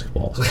play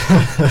basketball.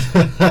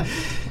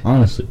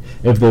 Honestly.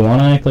 If they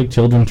want to act like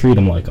children, treat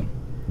them like them.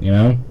 You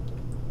know?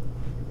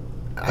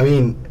 I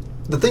mean,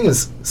 the thing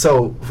is,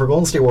 so for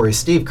Golden State Warriors,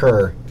 Steve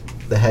Kerr,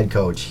 the head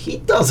coach, he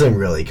doesn't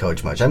really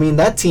coach much. I mean,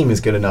 that team is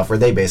good enough where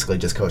they basically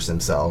just coach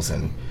themselves,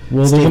 and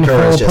well, Steve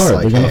Kerr is just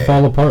like, they're going to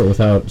fall apart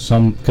without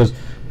some, because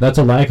that's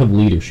a lack of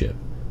leadership.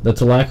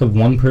 That's a lack of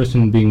one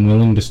person being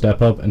willing to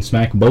step up and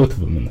smack both of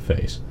them in the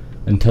face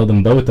and tell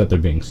them both that they're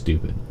being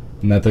stupid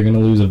and that they're going to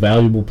lose a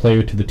valuable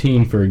player to the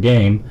team for a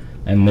game,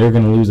 and they're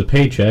going to lose a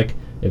paycheck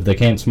if they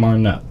can't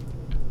smarten up.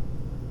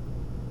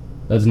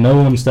 That's no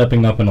one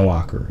stepping up in a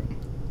locker room.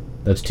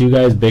 That's two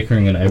guys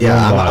bickering and everyone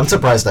watching. I'm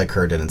surprised that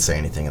Kerr didn't say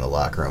anything in the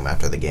locker room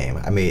after the game.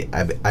 I mean,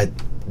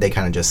 they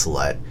kind of just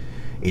let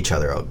each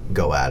other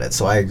go at it.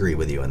 So I agree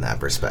with you in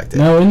that perspective.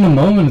 No, in the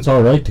moment, it's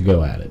all right to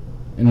go at it.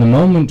 In the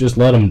moment, just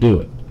let them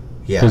do it.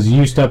 Yeah. Because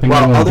you stepping in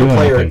and doing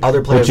anything.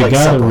 Other players but you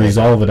like gotta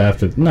resolve it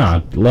after.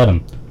 Nah, let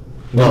them.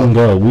 Let them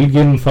go. We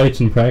get in fights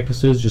and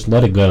practices, just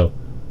let it go.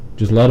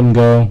 Just let them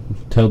go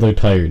till they're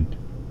tired.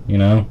 You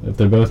know? If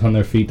they're both on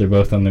their feet, they're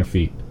both on their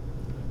feet.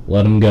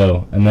 Let them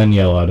go, and then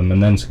yell at them,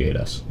 and then skate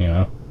us, you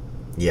know?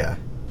 Yeah.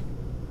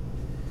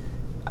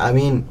 I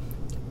mean,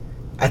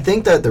 I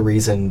think that the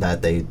reason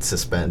that they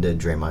suspended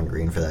Draymond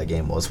Green for that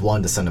game was,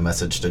 one, to send a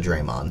message to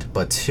Draymond,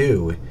 but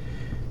two,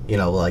 you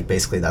know, like,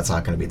 basically that's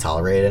not going to be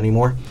tolerated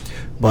anymore.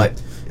 But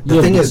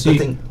the thing is,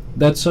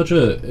 that's such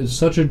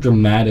a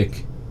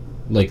dramatic,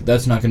 like,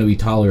 that's not going to be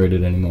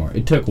tolerated anymore.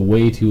 It took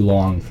way too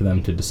long for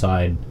them to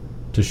decide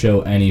to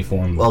show any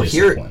form of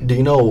discipline. Here, do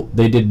you know...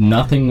 They did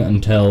nothing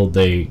until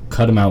they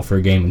cut him out for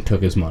a game and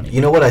took his money.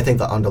 You know what I think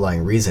the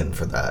underlying reason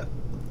for that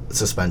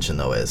suspension,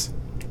 though, is?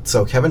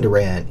 So Kevin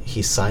Durant,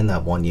 he signed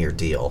that one-year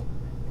deal,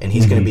 and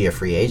he's going to be a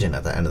free agent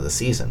at the end of the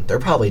season. They're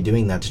probably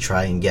doing that to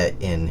try and get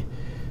in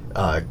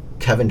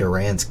Kevin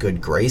Durant's good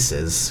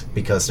graces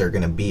because they're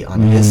going to be on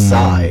his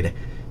side.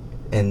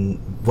 And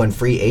when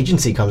free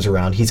agency comes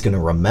around, he's going to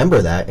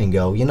remember that and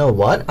go, you know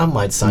what? I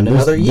might sign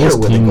another year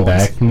with the Golden State.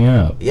 Back me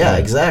up. Yeah,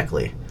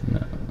 exactly.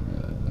 No,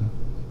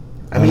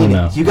 I mean,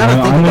 you got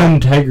to think I'm about an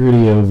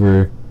integrity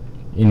over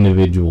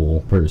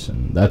individual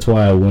person. That's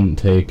why I wouldn't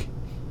take.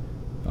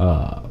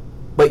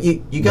 But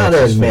you got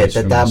to admit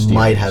that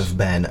might have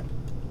been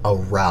a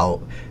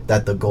route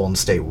that the Golden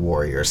State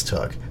Warriors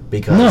took.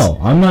 Because no,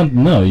 I'm not.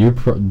 No, you're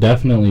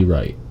definitely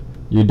right.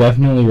 You're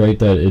definitely right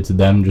that it's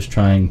them just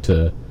trying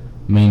to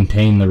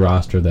maintain the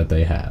roster that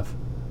they have.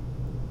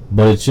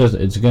 But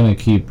it's going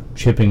to keep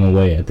chipping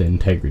away at the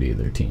integrity of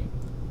their team.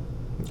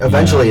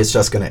 Eventually, it's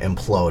just going to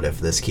implode if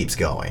this keeps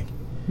going.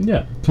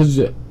 Yeah, because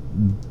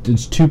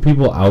it's two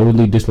people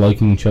outwardly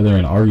disliking each other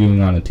and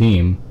arguing on a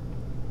team,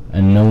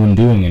 and no one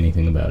doing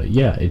anything about it.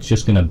 Yeah, it's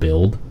just going to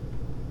build.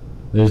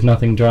 There's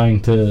nothing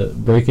trying to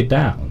break it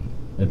down.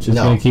 It's just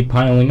going to keep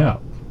piling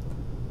up.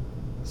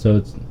 So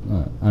it's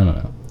I don't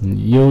know.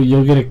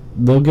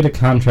 They'll get a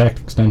contract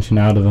extension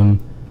out of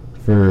him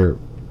for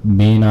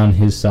being on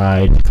his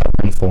side,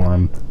 covering for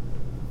him.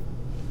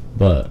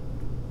 But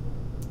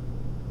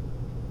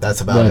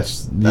that's about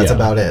it. That's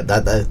about it.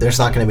 That there's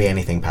not going to be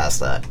anything past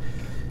that.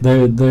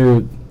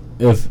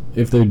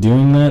 If they're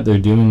doing that, they're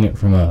doing it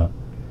from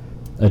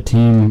a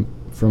team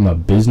from a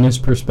business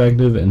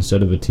perspective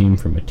instead of a team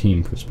from a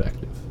team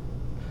perspective.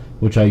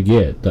 Which I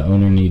get. The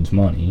owner needs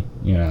money,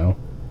 you know.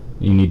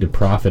 You need to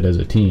profit as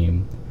a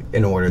team.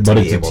 In order to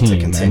be able to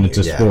continue. And it's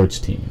a sports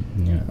team,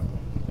 you know.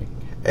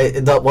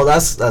 Well,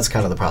 that's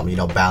kind of the problem, you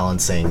know,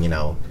 balancing, you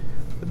know,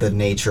 the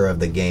nature of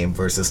the game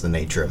versus the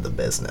nature of the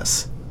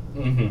business.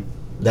 Mm-hmm.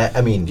 That,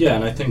 I mean... Yeah,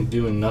 and I think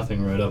doing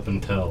nothing right up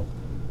until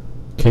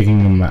kicking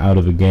him out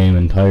of a game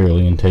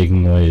entirely and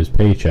taking away his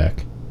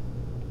paycheck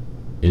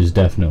is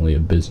definitely a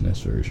business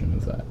version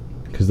of that.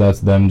 Because that's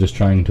them just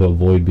trying to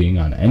avoid being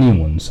on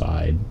anyone's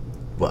side.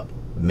 Well,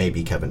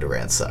 maybe Kevin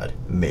Durant's side.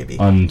 Maybe.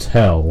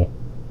 Until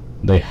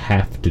they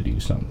have to do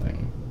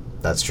something.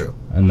 That's true.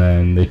 And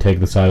then they take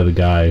the side of the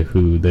guy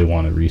who they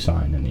want to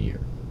re-sign in a year.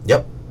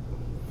 Yep.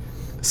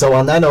 So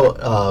on that note,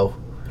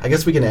 I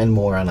guess we can end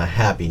more on a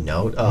happy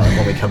note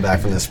when we come back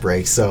from this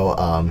break.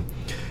 So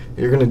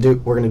we're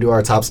gonna do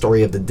our top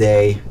story of the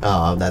day.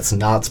 That's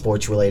not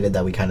sports related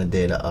that we kind of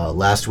did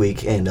last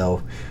week, and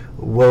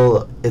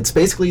it's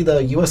basically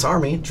the U.S.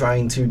 Army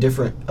trying to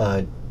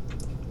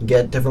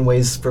get different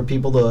ways for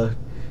people to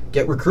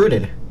get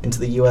recruited into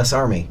the U.S.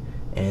 Army,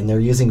 and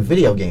they're using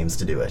video games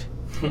to do it.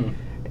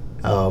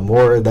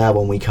 More of that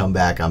when we come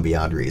back on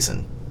Beyond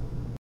Reason.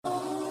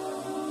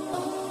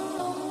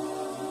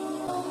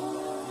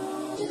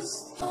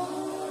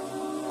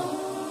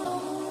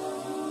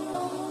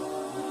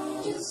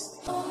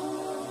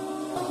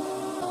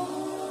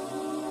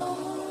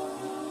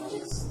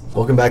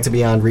 Welcome back to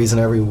Beyond Reason,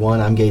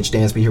 everyone. I'm Gage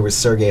Dansby here with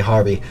Sergey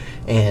Harvey,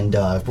 and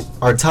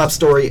our top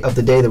story of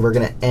the day that we're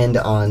going to end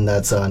on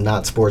that's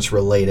not sports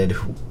related.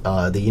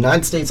 The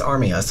United States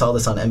Army, I saw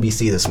this on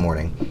NBC this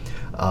morning,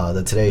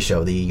 the Today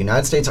Show. The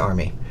United States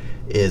Army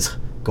is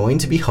going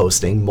to be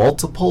hosting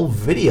multiple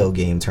video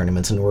game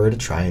tournaments in order to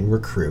try and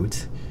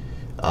recruit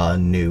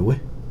new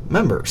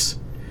members.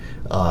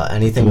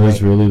 Anything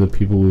Those really the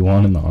people we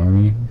want in the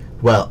Army?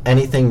 Well,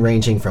 anything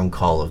ranging from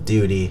Call of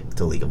Duty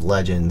to League of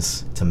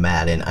Legends to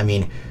Madden. I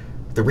mean,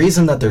 the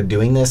reason that they're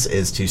doing this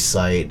is to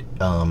cite,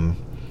 they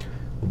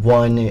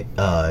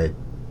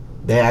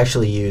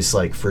actually use,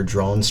 like, for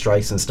drone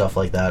strikes and stuff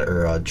like that,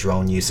 or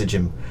drone usage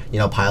and,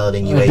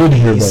 piloting UAVs. I did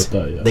hear about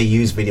that, yeah. They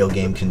use video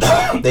game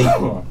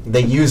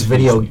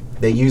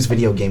they use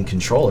video game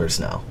controllers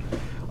now.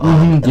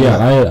 Yeah,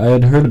 I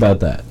had heard about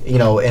that.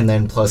 And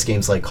then plus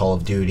games like Call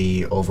of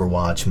Duty,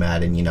 Overwatch,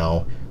 Madden,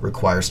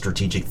 require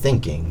strategic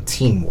thinking,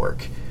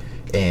 teamwork,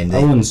 and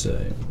I wouldn't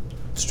say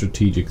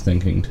strategic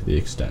thinking to the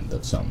extent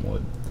that some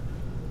would.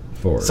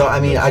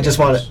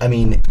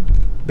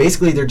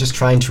 Basically they're just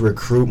trying to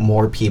recruit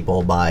more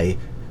people by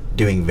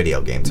doing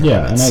video game tournaments.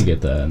 Yeah, and I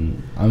get that.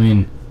 And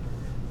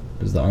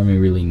does the Army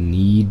really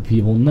need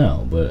people?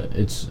 No, but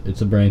it's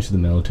a branch of the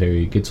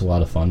military. It gets a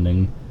lot of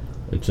funding.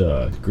 It's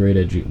a great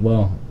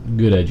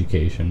good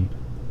education.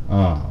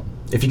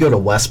 If you go to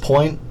West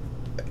Point,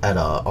 at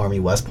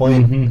Army West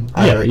Point,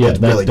 that's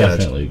really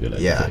definitely a good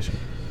education.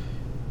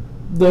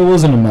 There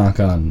wasn't a knock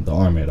on the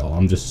Army at all.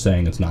 I'm just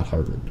saying it's not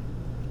Harvard.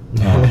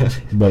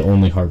 But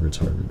only Harvard's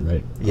Harvard,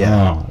 right?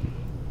 Yeah.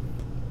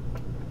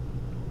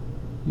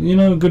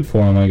 Good for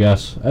them, I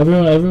guess.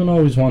 Everyone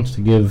always wants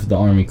to give the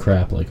Army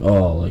crap, like,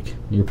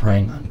 you're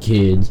preying on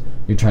kids,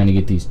 you're trying to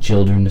get these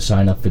children to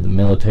sign up for the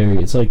military.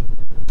 It's like,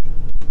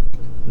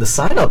 the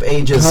sign-up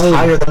age is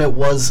higher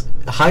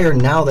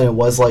now than it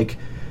was, like,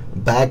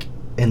 back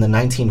in the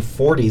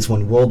 1940s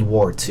when World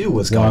War II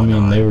was going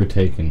on. They were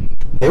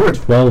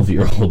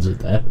 12-year-olds at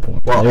that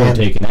point. They weren't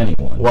taking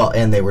anyone. Well,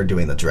 and they were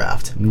doing the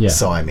draft. Yeah.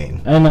 So, we're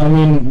not in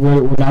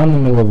the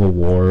middle of a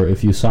war.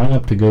 If you sign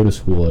up to go to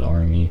school at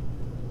Army,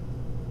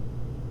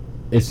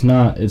 it's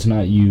not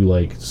you,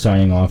 like,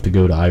 signing off to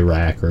go to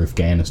Iraq or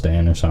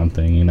Afghanistan or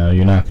something, You're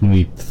not going to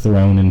be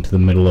thrown into the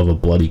middle of a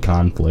bloody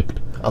conflict.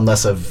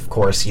 Unless, of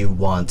course, you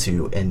want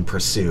to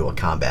pursue a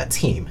combat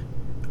team,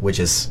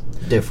 which is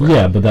different.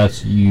 Yeah, but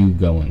that's you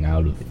going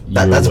out of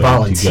that's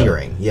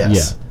volunteering.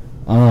 Yes.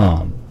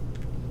 Yeah.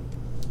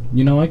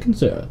 I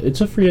consider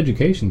it's a free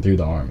education through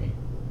the Army.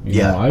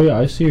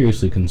 I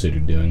seriously consider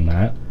doing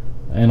that,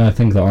 and I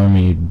think the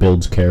Army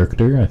builds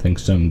character. I think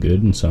some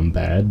good and some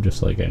bad,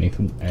 just like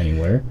anything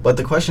anywhere. But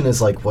the question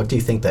is, like, what do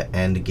you think the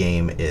end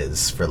game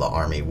is for the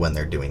Army when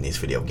they're doing these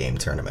video game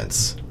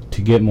tournaments?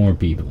 To get more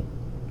people.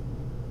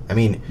 I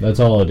mean, that's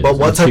all it is. But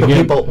what type of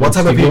people are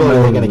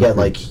they going to get?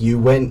 Like you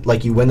win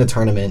the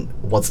tournament.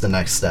 What's the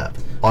next step?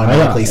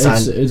 Automatically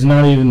sign. It's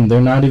not even. They're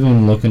not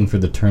even looking for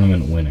the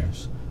tournament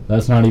winners.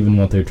 That's not even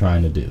what they're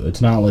trying to do. It's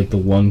not like the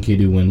one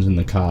kid who wins in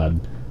the COD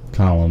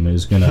column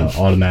is going to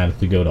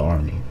automatically go to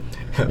Army.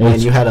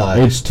 And you had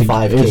a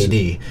 5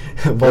 KD.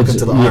 Welcome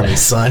to the Army,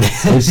 son.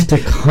 It's to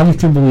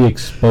comfortably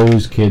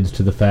expose kids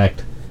to the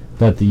fact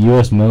that the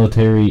U.S.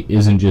 military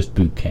isn't just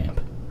boot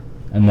camp.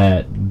 And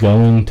that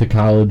going to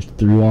college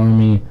through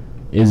Army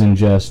isn't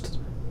just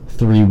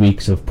 3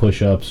 weeks of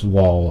push-ups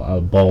while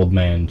a bald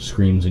man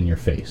screams in your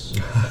face.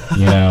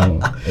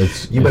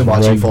 You've been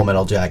watching Full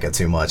Metal Jacket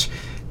too much.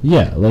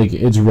 Yeah, like,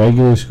 it's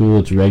regular school,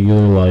 it's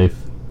regular life,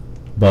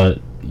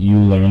 but you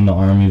learn the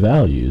Army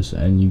values,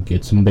 and you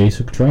get some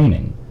basic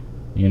training,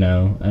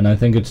 And I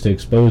think it's to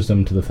expose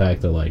them to the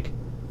fact that, like,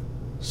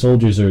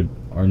 soldiers are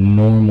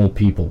normal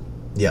people.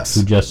 Yes.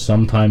 Who just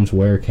sometimes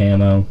wear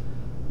camo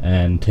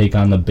and take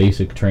on the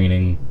basic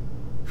training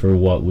for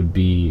what would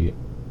be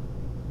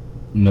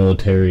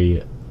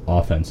military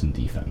offense and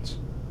defense.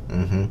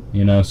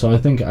 Mm-hmm. So I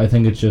think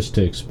it's just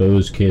to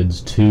expose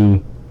kids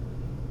to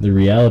the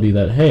reality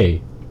that,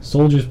 hey,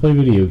 soldiers play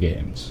video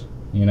games.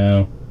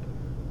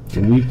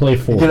 We play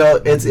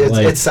Fortnite.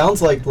 It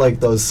sounds like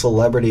those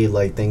celebrity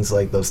things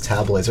like those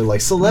tabloids are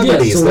like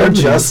celebrities. Yeah, they're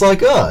just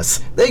like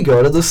us. They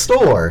go to the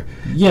store.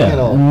 Yeah,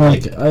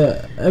 and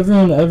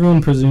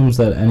everyone presumes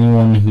that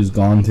anyone who's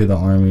gone through the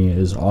Army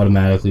is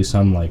automatically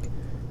some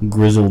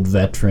grizzled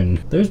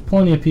veteran. There's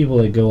plenty of people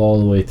that go all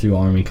the way through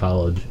Army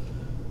college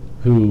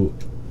who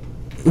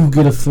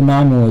get a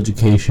phenomenal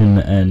education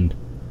and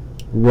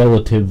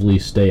relatively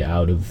stay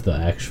out of the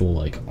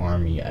actual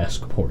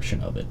Army-esque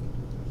portion of it.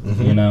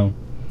 Mm-hmm.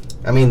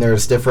 I mean,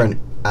 there's different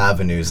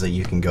avenues that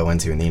you can go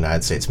into in the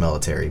United States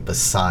military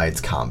besides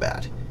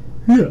combat.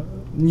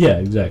 Yeah,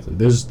 exactly.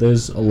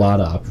 There's a lot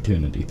of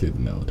opportunity through the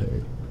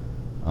military.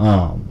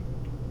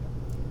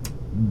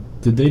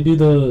 Did they do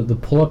the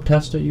pull-up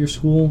test at your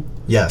school?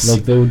 Yes.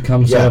 Like they would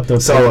come set up their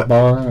pull-up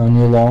bar on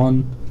your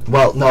lawn?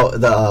 Well, no,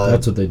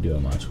 that's what they do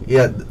at my school.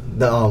 Yeah,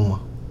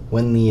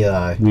 when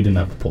the we didn't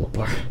have a pull-up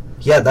bar.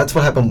 Yeah, that's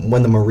what happened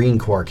when the Marine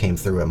Corps came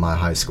through at my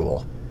high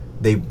school.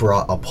 They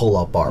brought a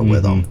pull-up bar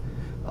with them.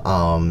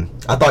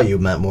 I thought you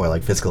meant more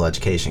like physical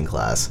education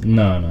class.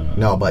 No.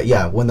 No, but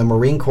yeah, when the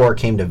Marine Corps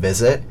came to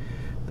visit,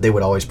 they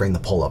would always bring the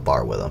pull-up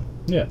bar with them.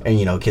 Yeah. And,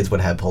 you know, kids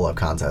would have pull-up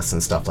contests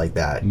and stuff like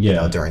that, you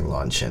know, during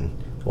lunch and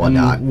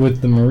whatnot. And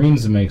with the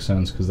Marines, it makes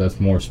sense because that's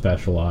more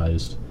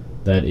specialized.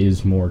 That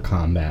is more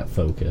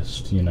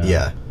combat-focused, you know?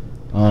 Yeah.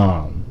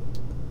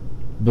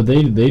 But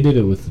they did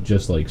it with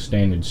just, like,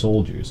 standard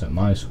soldiers at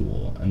my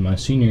school. And my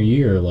senior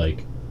year,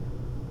 like,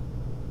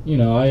 you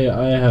know,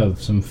 I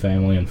have some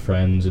family and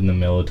friends in the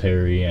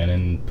military and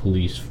in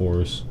police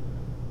forces,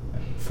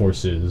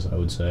 I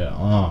would say.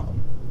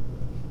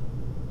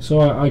 So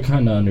I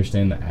kind of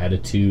understand the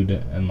attitude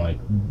and, like,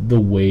 the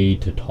way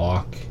to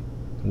talk,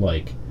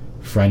 like,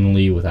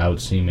 friendly without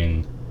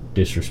seeming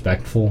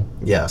disrespectful.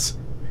 Yes.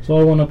 So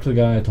I went up to the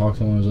guy, I talked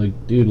to him, I was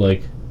like, dude,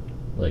 like,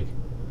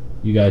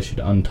 you guys should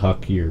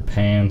untuck your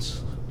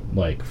pants,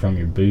 like, from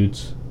your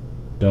boots.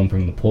 Don't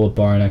bring the pull-up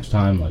bar next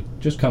time. Like,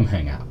 just come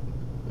hang out.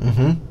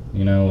 Mm-hmm.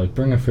 You know, like,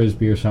 bring a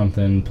Frisbee or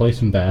something, play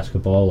some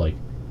basketball. Like,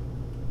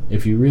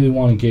 if you really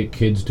want to get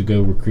kids to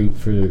go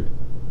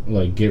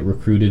get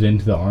recruited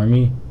into the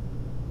Army,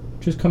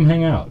 just come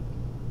hang out.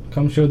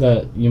 Come show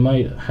that you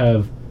might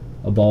have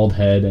a bald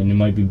head and you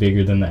might be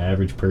bigger than the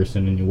average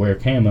person and you wear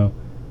camo,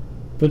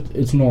 but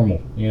it's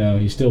normal. You know,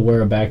 you still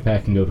wear a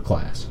backpack and go to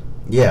class.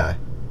 Yeah.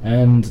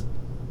 And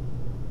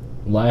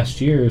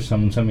last year,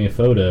 someone sent me a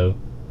photo,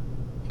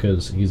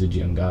 because he's a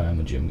gym guy, I'm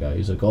a gym guy.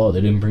 He's like, oh, they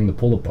didn't bring the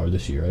pull-up bar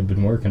this year. I'd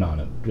been working on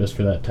it just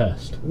for that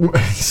test. Which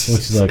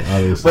is like,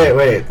 obviously.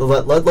 Wait.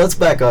 Let's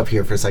back up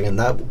here for a second.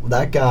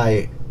 That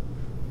guy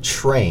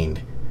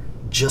trained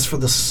just for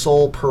the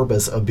sole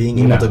purpose of being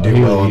able to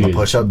do well on the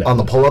push-up, on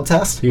the pull-up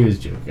test? He was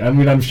joking. I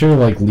mean, I'm sure,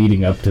 like,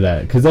 leading up to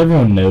that, because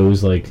everyone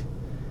knows, like,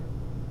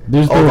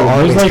 the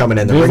Army's like, coming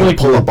in to bring a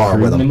pull-up bar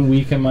with them. Recruitment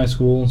week at my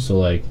school, so,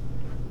 like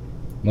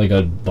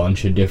a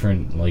bunch of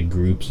different, like,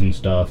 groups and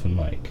stuff, and,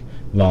 like,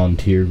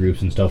 volunteer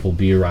groups and stuff will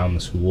be around the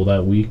school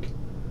that week.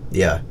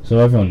 Yeah. So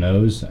everyone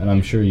knows, and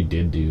I'm sure he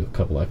did do a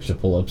couple extra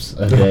pull-ups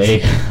a day.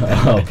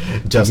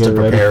 Just to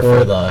prepare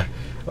for the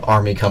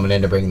Army coming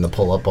in to bring the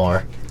pull-up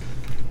bar.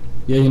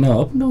 Yeah, you know,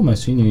 up until my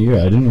senior year,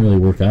 I didn't really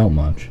work out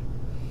much.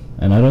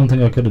 And I don't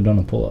think I could have done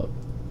a pull-up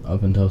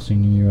up until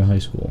senior year of high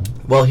school.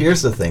 Well,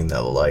 here's the thing,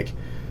 though. Like,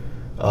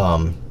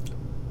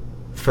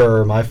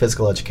 for my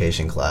physical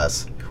education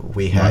class,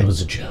 we had... Mine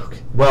was a joke.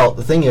 Well,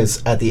 the thing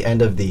is, at the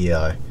end of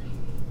the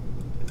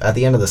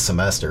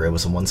semester, it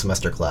was a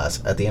one-semester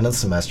class. At the end of the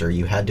semester,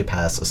 you had to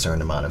pass a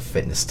certain amount of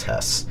fitness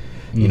tests.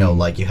 You know,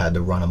 like you had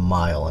to run a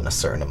mile in a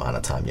certain amount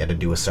of time. You had to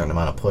do a certain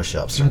amount of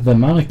push-ups. The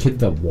amount of kids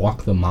that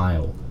walk the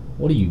mile...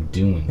 What are you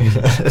doing?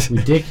 It's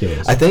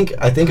ridiculous. I think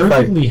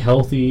perfectly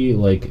healthy,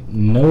 like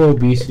no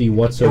obesity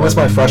whatsoever. It was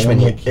my freshman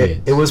year.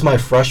 It was my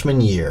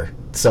freshman year,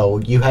 so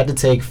you had to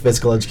take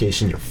physical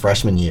education your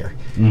freshman year.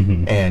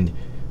 Mm-hmm. And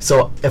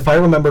so, if I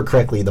remember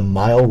correctly, the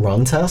mile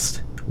run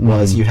test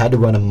was you had to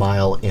run a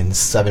mile in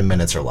 7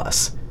 minutes or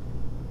less.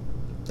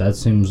 That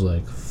seems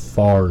like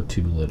far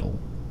too little.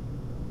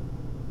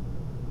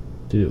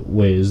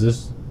 Wait, is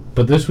this?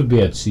 But this would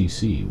be at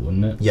CC,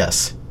 wouldn't it?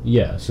 Yes.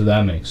 Yeah, so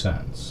that makes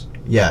sense.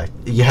 Yeah,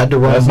 you had to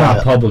run That's a mile.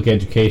 not public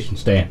education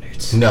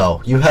standards.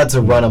 No, you had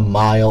to run a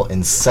mile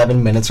in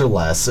 7 minutes or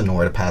less in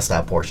order to pass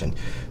that portion.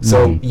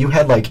 So you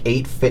had like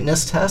 8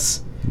 fitness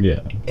tests. Yeah.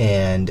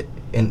 And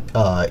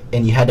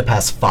you had to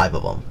pass 5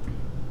 of them.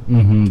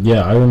 Mm-hmm.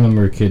 Yeah, I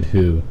remember a kid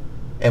who...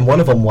 And one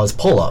of them was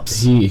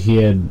pull-ups. He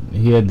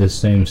had the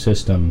same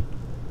system,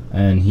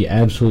 and he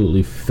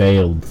absolutely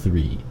failed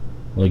 3.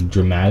 Like,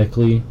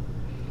 dramatically.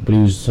 But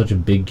he was such a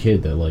big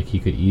kid that, like, he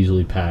could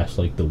easily pass,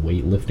 like, the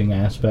weightlifting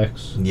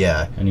aspects.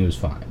 Yeah. And he was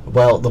fine.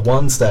 Well, the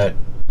ones that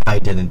I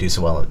didn't do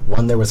so well,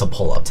 one, there was a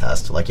pull-up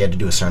test. Like, you had to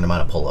do a certain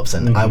amount of pull-ups,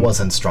 and I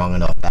wasn't strong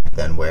enough back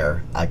then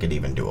where I could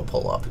even do a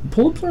pull-up.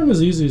 Pull-ups aren't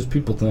as easy as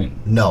people think.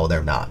 No,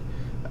 they're not.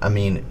 I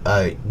mean,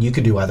 you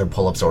could do either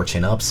pull-ups or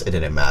chin-ups. It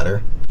didn't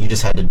matter. You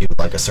just had to do,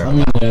 like, a certain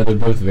amount. Yeah, they're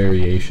both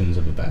variations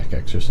of a back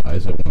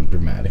exercise that won't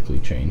dramatically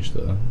change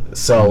the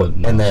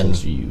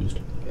muscles used.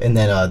 And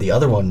then the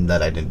other one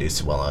that I didn't do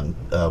so well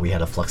on, we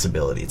had a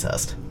flexibility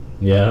test.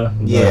 Yeah?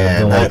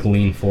 Like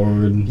lean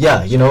forward.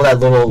 Yeah, you know that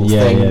little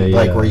thing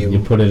like where you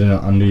put it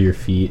under your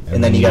feet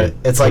and then you got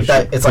it's like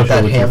that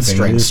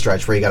hamstring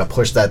stretch where you got to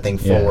push that thing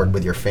forward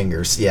with your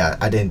fingers. Yeah,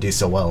 I didn't do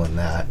so well in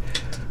that.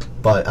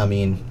 But I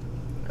mean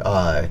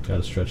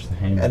gotta stretch the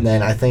hamstrings. And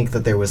then I think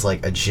that there was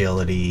like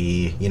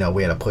agility, you know,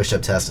 we had a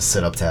push-up test, a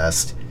sit-up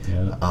test.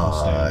 Yeah,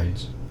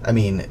 I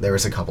mean, there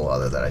was a couple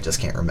other that I just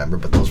can't remember,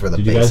 but those were the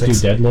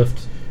basics. Did you guys do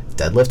deadlift?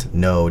 Deadlift?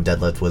 No,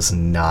 deadlift was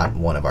not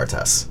one of our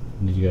tests.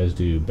 Did you guys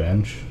do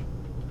bench?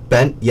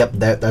 Yep,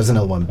 there's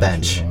another one.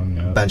 Bench.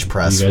 Bench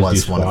press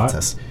was one of the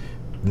tests.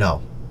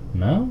 No.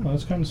 No?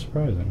 That's kind of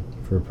surprising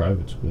for a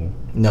private school.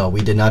 No,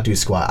 we did not do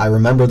squat. I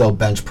remember, though,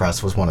 bench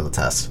press was one of the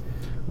tests.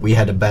 We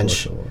had to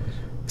bench.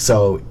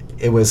 So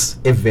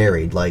it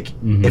varied. Like,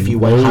 if you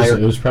went higher...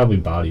 It was probably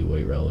body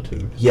weight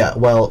relative. Yeah,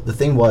 well, the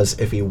thing was,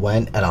 if you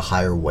went at a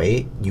higher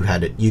weight,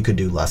 you could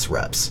do less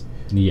reps.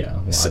 Yeah,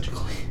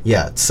 logically.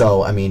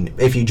 So I mean,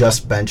 if you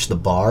just bench the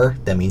bar,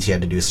 that means you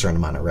had to do a certain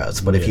amount of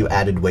reps. But if you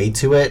added weight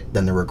to it,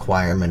 then the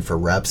requirement for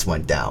reps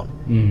went down.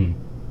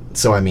 Mm-hmm.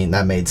 So I mean,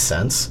 that made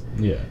sense.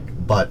 Yeah.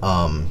 But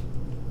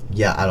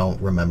yeah, I don't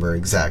remember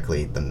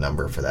exactly the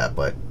number for that.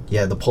 But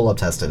yeah, the pull-up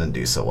test didn't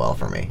do so well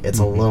for me. It's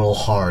a little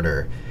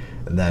harder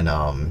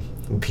than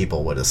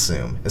people would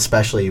assume,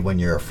 especially when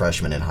you're a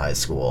freshman in high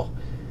school.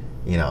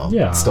 You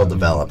know, still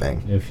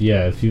developing. If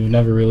you've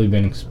never really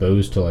been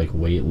exposed to like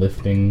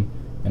weightlifting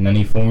in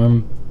any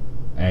form,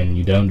 and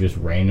you don't just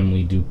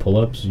randomly do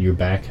pull-ups, your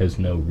back has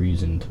no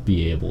reason to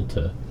be able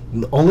to.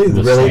 Only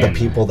really the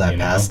people that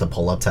passed the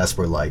pull-up test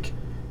were like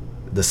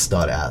the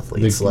stud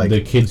athletes, like the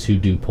kids who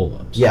do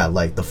pull-ups. Yeah,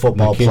 like the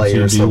football the kids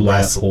players, who do the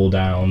lat pull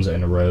downs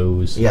and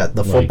rows. Yeah,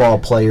 the football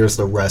players,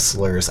 the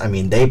wrestlers. I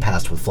mean, they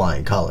passed with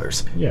flying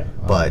colors. Yeah,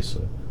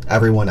 obviously. But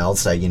everyone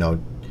else that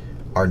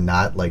are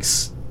not like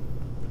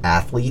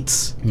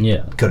athletes,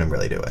 couldn't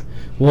really do it.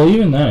 Well,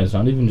 even that, it's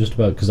not even just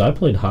about, because I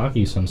played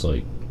hockey since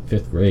like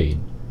 5th grade.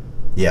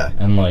 Yeah.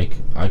 And like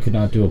I could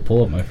not do a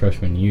pull-up my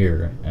freshman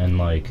year, and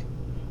like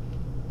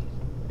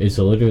it's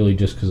literally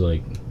just because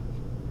like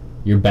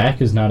your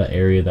back is not an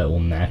area that will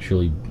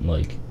naturally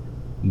like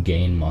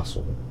gain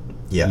muscle.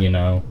 Yeah. You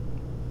know,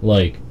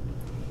 like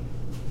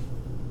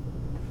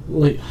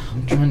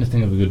I'm trying to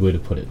think of a good way to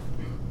put it.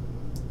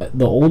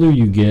 The older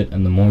you get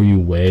and the more you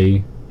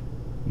weigh,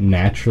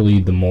 naturally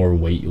the more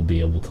weight you'll be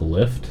able to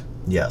lift.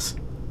 Yes.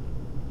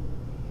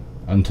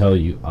 Until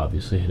you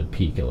obviously hit a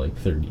peak at like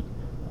 30.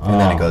 And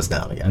then it goes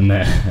down again.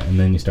 And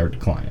then you start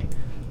declining.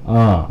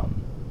 But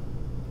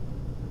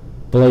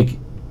like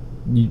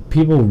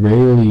people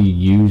rarely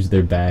use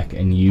their back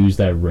and use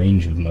that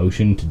range of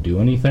motion to do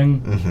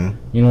anything. Mm-hmm.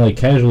 You know, like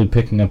casually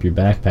picking up your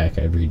backpack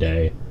every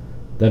day,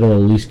 that'll at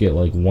least get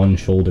like one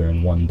shoulder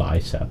and one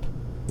bicep.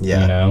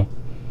 Yeah. You know?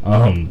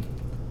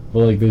 But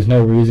like there's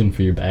no reason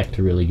for your back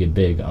to really get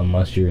big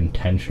unless you're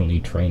intentionally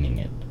training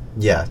it.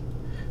 Yeah.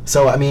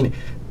 So I mean,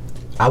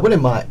 I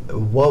wouldn't mind.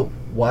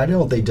 Why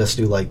don't they just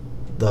do like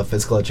the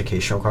physical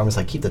education requirements,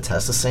 like keep the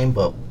test the same,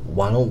 but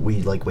why don't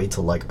we like wait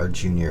till like our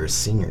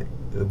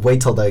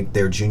wait till like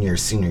their junior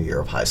senior year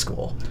of high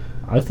school?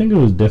 I think it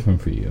was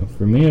different for you.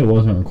 For me, it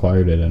wasn't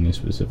required at any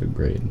specific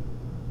grade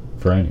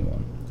for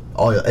anyone.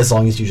 Oh, as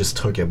long as you just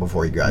took it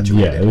before you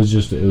graduated. Yeah, it was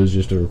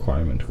just a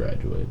requirement to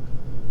graduate.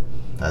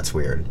 That's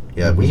weird.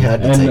 Yeah, we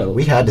had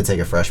to take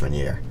a freshman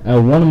year. At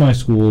one of my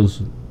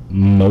schools,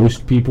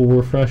 most people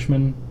were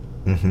freshmen.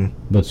 Mm-hmm.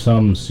 But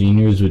some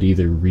seniors would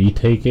either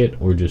retake it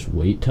or just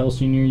wait till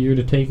senior year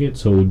to take it.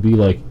 So it would be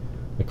like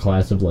a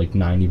class of like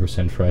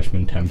 90%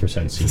 freshmen,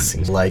 10%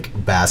 seniors.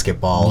 Like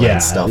basketball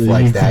and stuff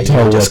like that. You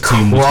would just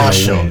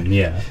crush them.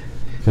 Yeah.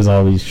 Because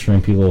all these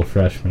shrimpy little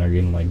freshmen are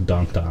getting like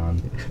dunked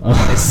on.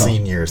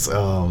 Seniors.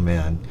 Oh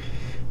man.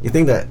 You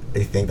think that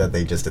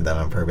they just did that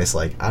on purpose?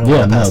 Like, I don't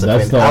want to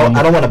pass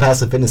I don't want to pass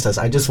the fitness test.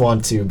 I just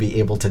want to be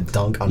able to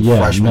dunk on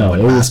freshmen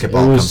when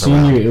basketball comes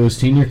around. It was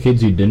senior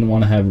kids who didn't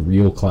want to have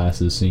real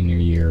classes senior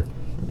year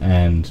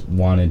and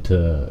wanted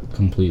to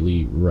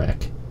completely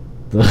wreck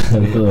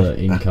the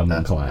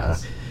incoming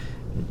class.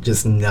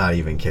 Just not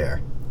even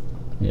care.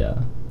 Yeah.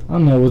 I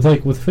don't know,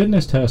 with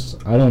fitness tests,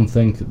 I don't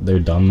think they're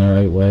done the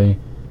right way.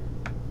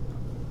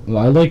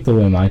 I like the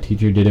way my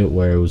teacher did it,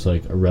 where it was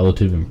like a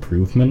relative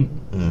improvement,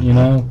 you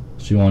know?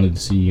 She wanted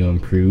to see you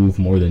improve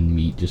more than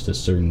meet just a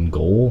certain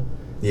goal.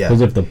 Yeah.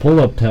 Because if the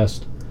pull-up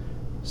test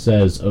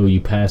says, oh,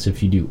 you pass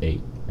if you do 8,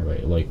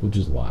 right? Like, which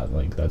is a lot.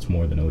 Like, that's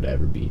more than it would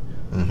ever be.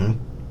 Mm-hmm.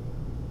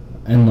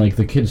 And, like,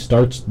 the kid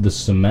starts the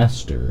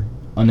semester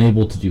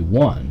unable to do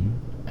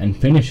 1 and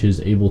finishes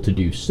able to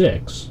do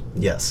 6.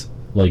 Yes.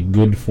 Like,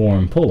 good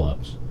form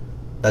pull-ups.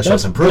 That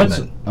shows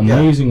improvement. That's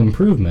amazing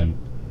improvement.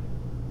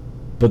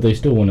 But they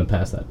still wouldn't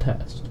pass that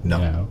test. No.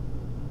 You know?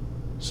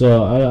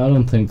 So I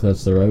don't think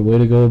that's the right way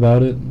to go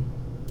about it.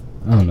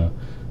 I don't know.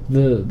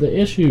 The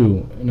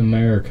issue in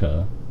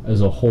America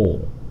as a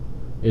whole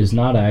is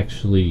not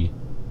actually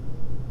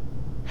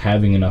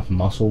having enough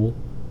muscle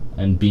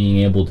and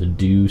being able to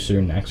do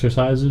certain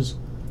exercises.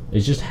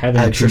 It's just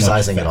having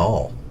exercising too much fat. At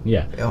all.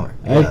 Yeah.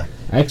 Yeah.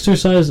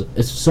 Exercise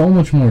is so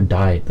much more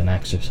diet than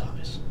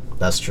exercise.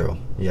 That's true.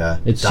 Yeah.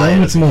 It's so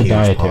much more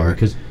dietary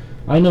because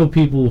I know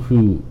people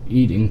who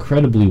eat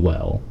incredibly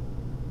well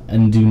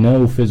and do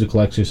no physical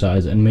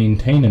exercise and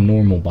maintain a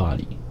normal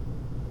body,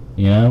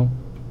 you know?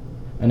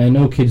 And I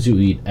know kids who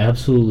eat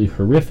absolutely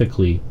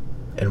horrifically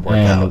and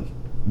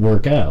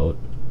work out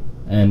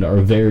and are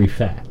very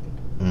fat.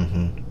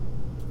 Mm-hmm.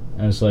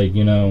 And it's like,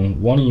 you know,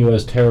 one of you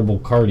has terrible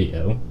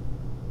cardio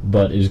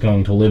but is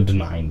going to live to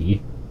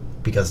 90.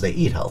 Because they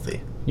eat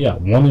healthy. Yeah,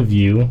 one of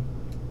you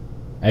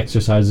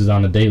exercises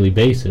on a daily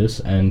basis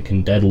and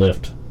can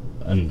deadlift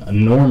an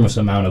enormous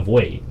amount of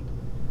weight,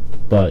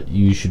 but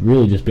you should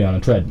really just be on a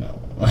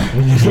treadmill.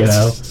 You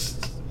know?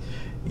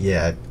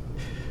 Yeah.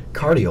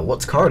 Cardio.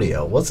 What's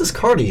cardio? What's this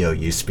cardio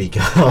you speak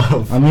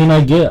of? I mean,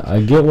 I get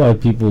why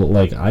people,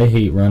 like, I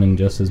hate running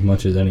just as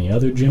much as any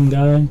other gym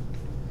guy,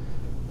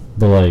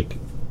 but like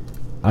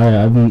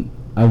I've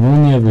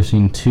only ever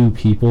seen 2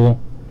 people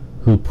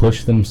who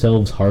push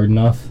themselves hard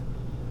enough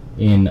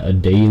in a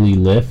daily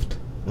lift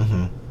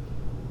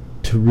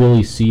to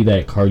really see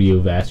that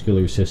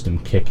cardiovascular system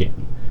kick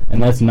in.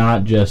 And that's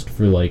not just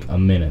for like a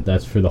minute,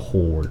 that's for the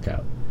whole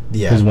workout.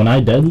 Yeah. Because when I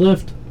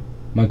deadlift,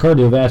 my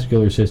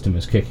cardiovascular system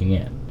is kicking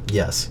in.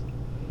 Yes.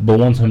 But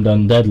once I'm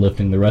done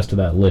deadlifting, the rest of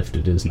that lift,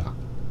 it is not.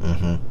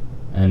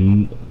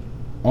 And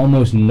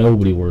almost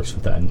nobody works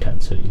with that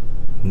intensity.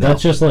 No.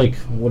 That's just like,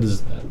 what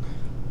is that?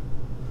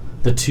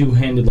 The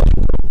two-handed, like,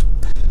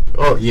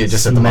 Oh, yeah,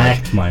 just at the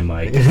mic. smacked my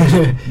mic.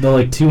 The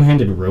like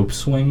two-handed rope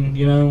swing,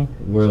 you know,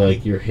 where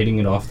like you're hitting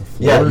it off the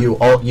floor.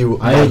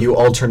 Yeah, you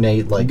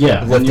alternate like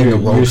lifting the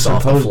ropes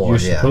off the floor. You're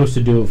supposed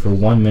to do it for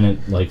 1 minute,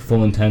 like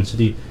full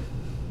intensity.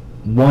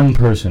 One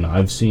person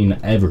I've seen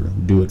ever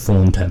do it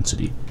full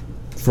intensity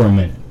for a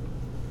minute.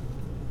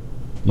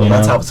 Well,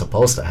 that's how it's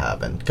supposed to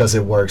happen, because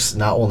it works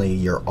not only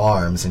your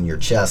arms and your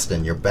chest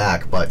and your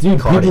back, but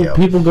cardio.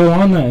 People go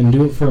on that and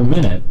do it for a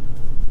minute,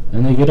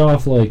 and they get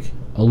off like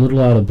a little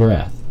out of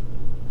breath.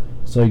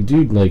 It's like,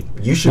 dude, like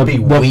you should be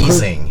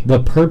wheezing.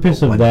 The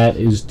purpose of that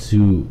is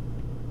to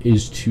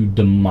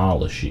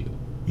demolish you.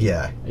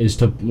 Yeah. Is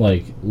to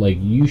like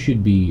you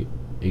should be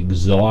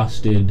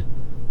exhausted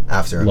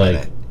after a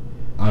minute,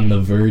 on the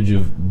verge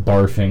of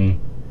barfing,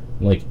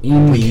 like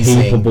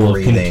incapable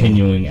of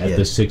continuing at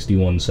the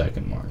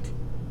 61-second mark.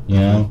 You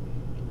know,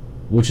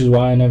 which is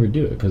why I never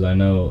do it, because I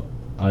know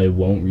I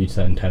won't reach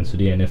that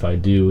intensity, and if I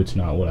do, it's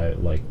not what I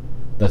like.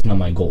 That's not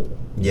my goal.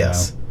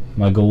 Yes. You know?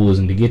 My goal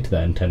isn't to get to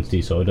that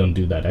intensity, so I don't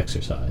do that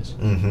exercise.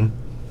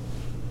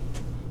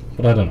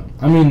 But I don't know.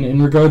 I mean,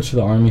 in regards to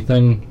the Army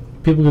thing,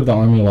 people give the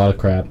Army a lot of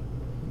crap.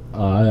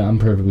 I'm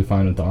perfectly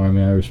fine with the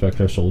Army. I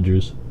respect our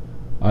soldiers.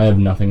 I have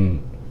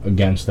nothing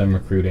against them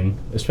recruiting,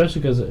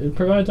 especially because it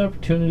provides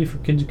opportunity for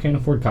kids who can't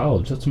afford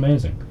college. That's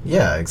amazing.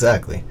 Yeah,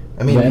 exactly.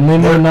 I mean, and they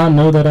might not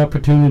know that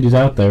opportunity's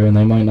out there, and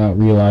they might not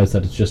realize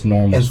that it's just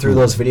normal. And through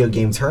those video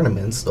game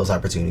tournaments, those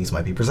opportunities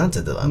might be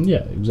presented to them.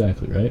 Yeah,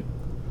 exactly, right?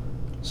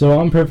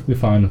 So I'm perfectly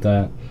fine with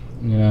that.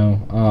 You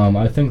know,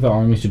 I think the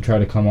Army should try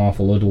to come off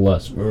a little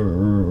less.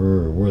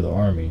 We're the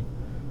Army.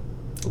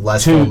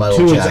 Less Full Metal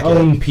to Jacket. its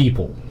own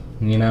people.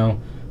 You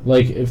know,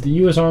 like if the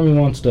U.S. Army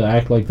wants to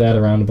act like that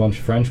around a bunch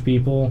of French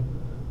people,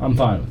 I'm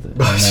fine with it.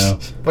 You know?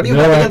 What do you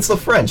have against the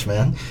French,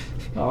 man?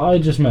 I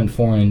just meant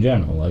foreign in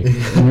general. Like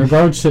in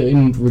regards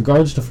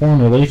to foreign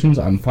relations,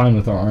 I'm fine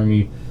with our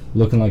Army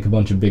looking like a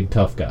bunch of big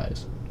tough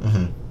guys.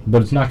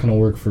 But it's not going to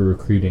work for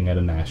recruiting at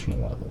a national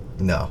level.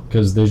 No.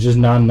 Because there's just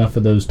not enough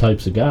of those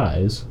types of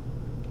guys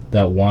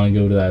that want to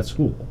go to that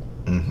school.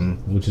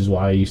 Which is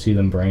why you see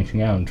them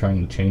branching out and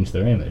trying to change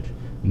their image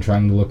and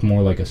trying to look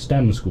more like a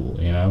STEM school,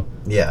 you know?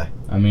 Yeah.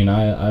 I mean,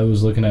 I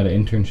was looking at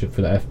an internship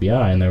for the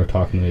FBI, and they were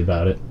talking to me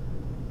about it.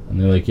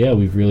 And they're like, yeah,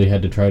 we've really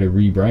had to try to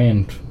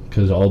rebrand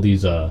because all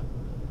these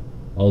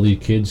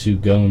kids who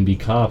go and be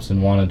cops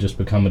and want to just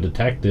become a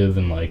detective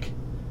and, like,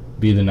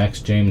 be the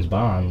next James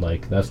Bond,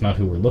 like, that's not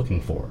who we're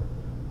looking for.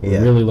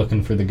 We're really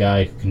looking for the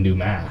guy who can do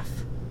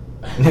math.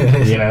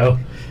 You know?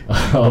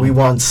 We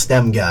want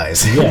STEM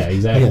guys. Yeah,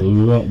 exactly.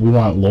 Yeah. We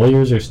want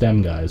lawyers or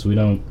STEM guys. We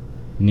don't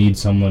need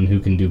someone who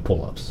can do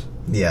pull-ups.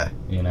 Yeah.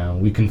 You know,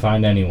 we can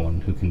find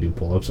anyone who can do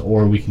pull-ups,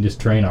 or we can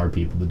just train our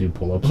people to do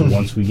pull-ups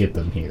once we get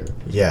them here.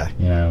 Yeah.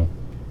 You know?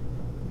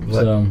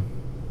 So,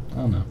 I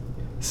don't know.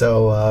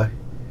 So,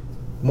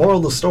 moral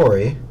of the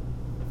story,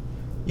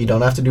 you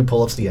don't have to do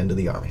pull-ups to get into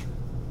the Army.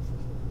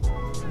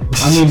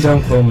 I mean,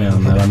 don't quote me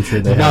on that. I'm sure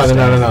they have.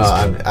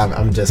 No.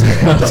 I'm just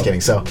kidding. I'm just kidding.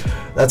 So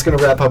that's going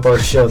to wrap up our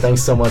show.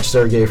 Thanks so much,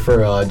 Sergey,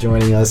 for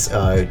joining us.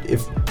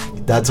 If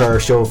that's our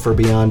show for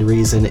Beyond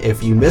Reason.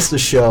 If you missed the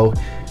show,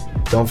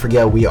 don't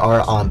forget we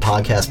are on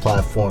podcast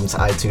platforms,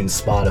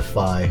 iTunes,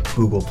 Spotify,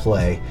 Google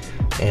Play,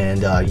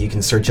 and you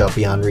can search up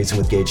Beyond Reason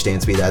with Gage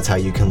Dansby. That's how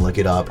you can look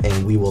it up.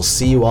 And we will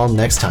see you all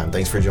next time.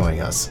 Thanks for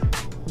joining us.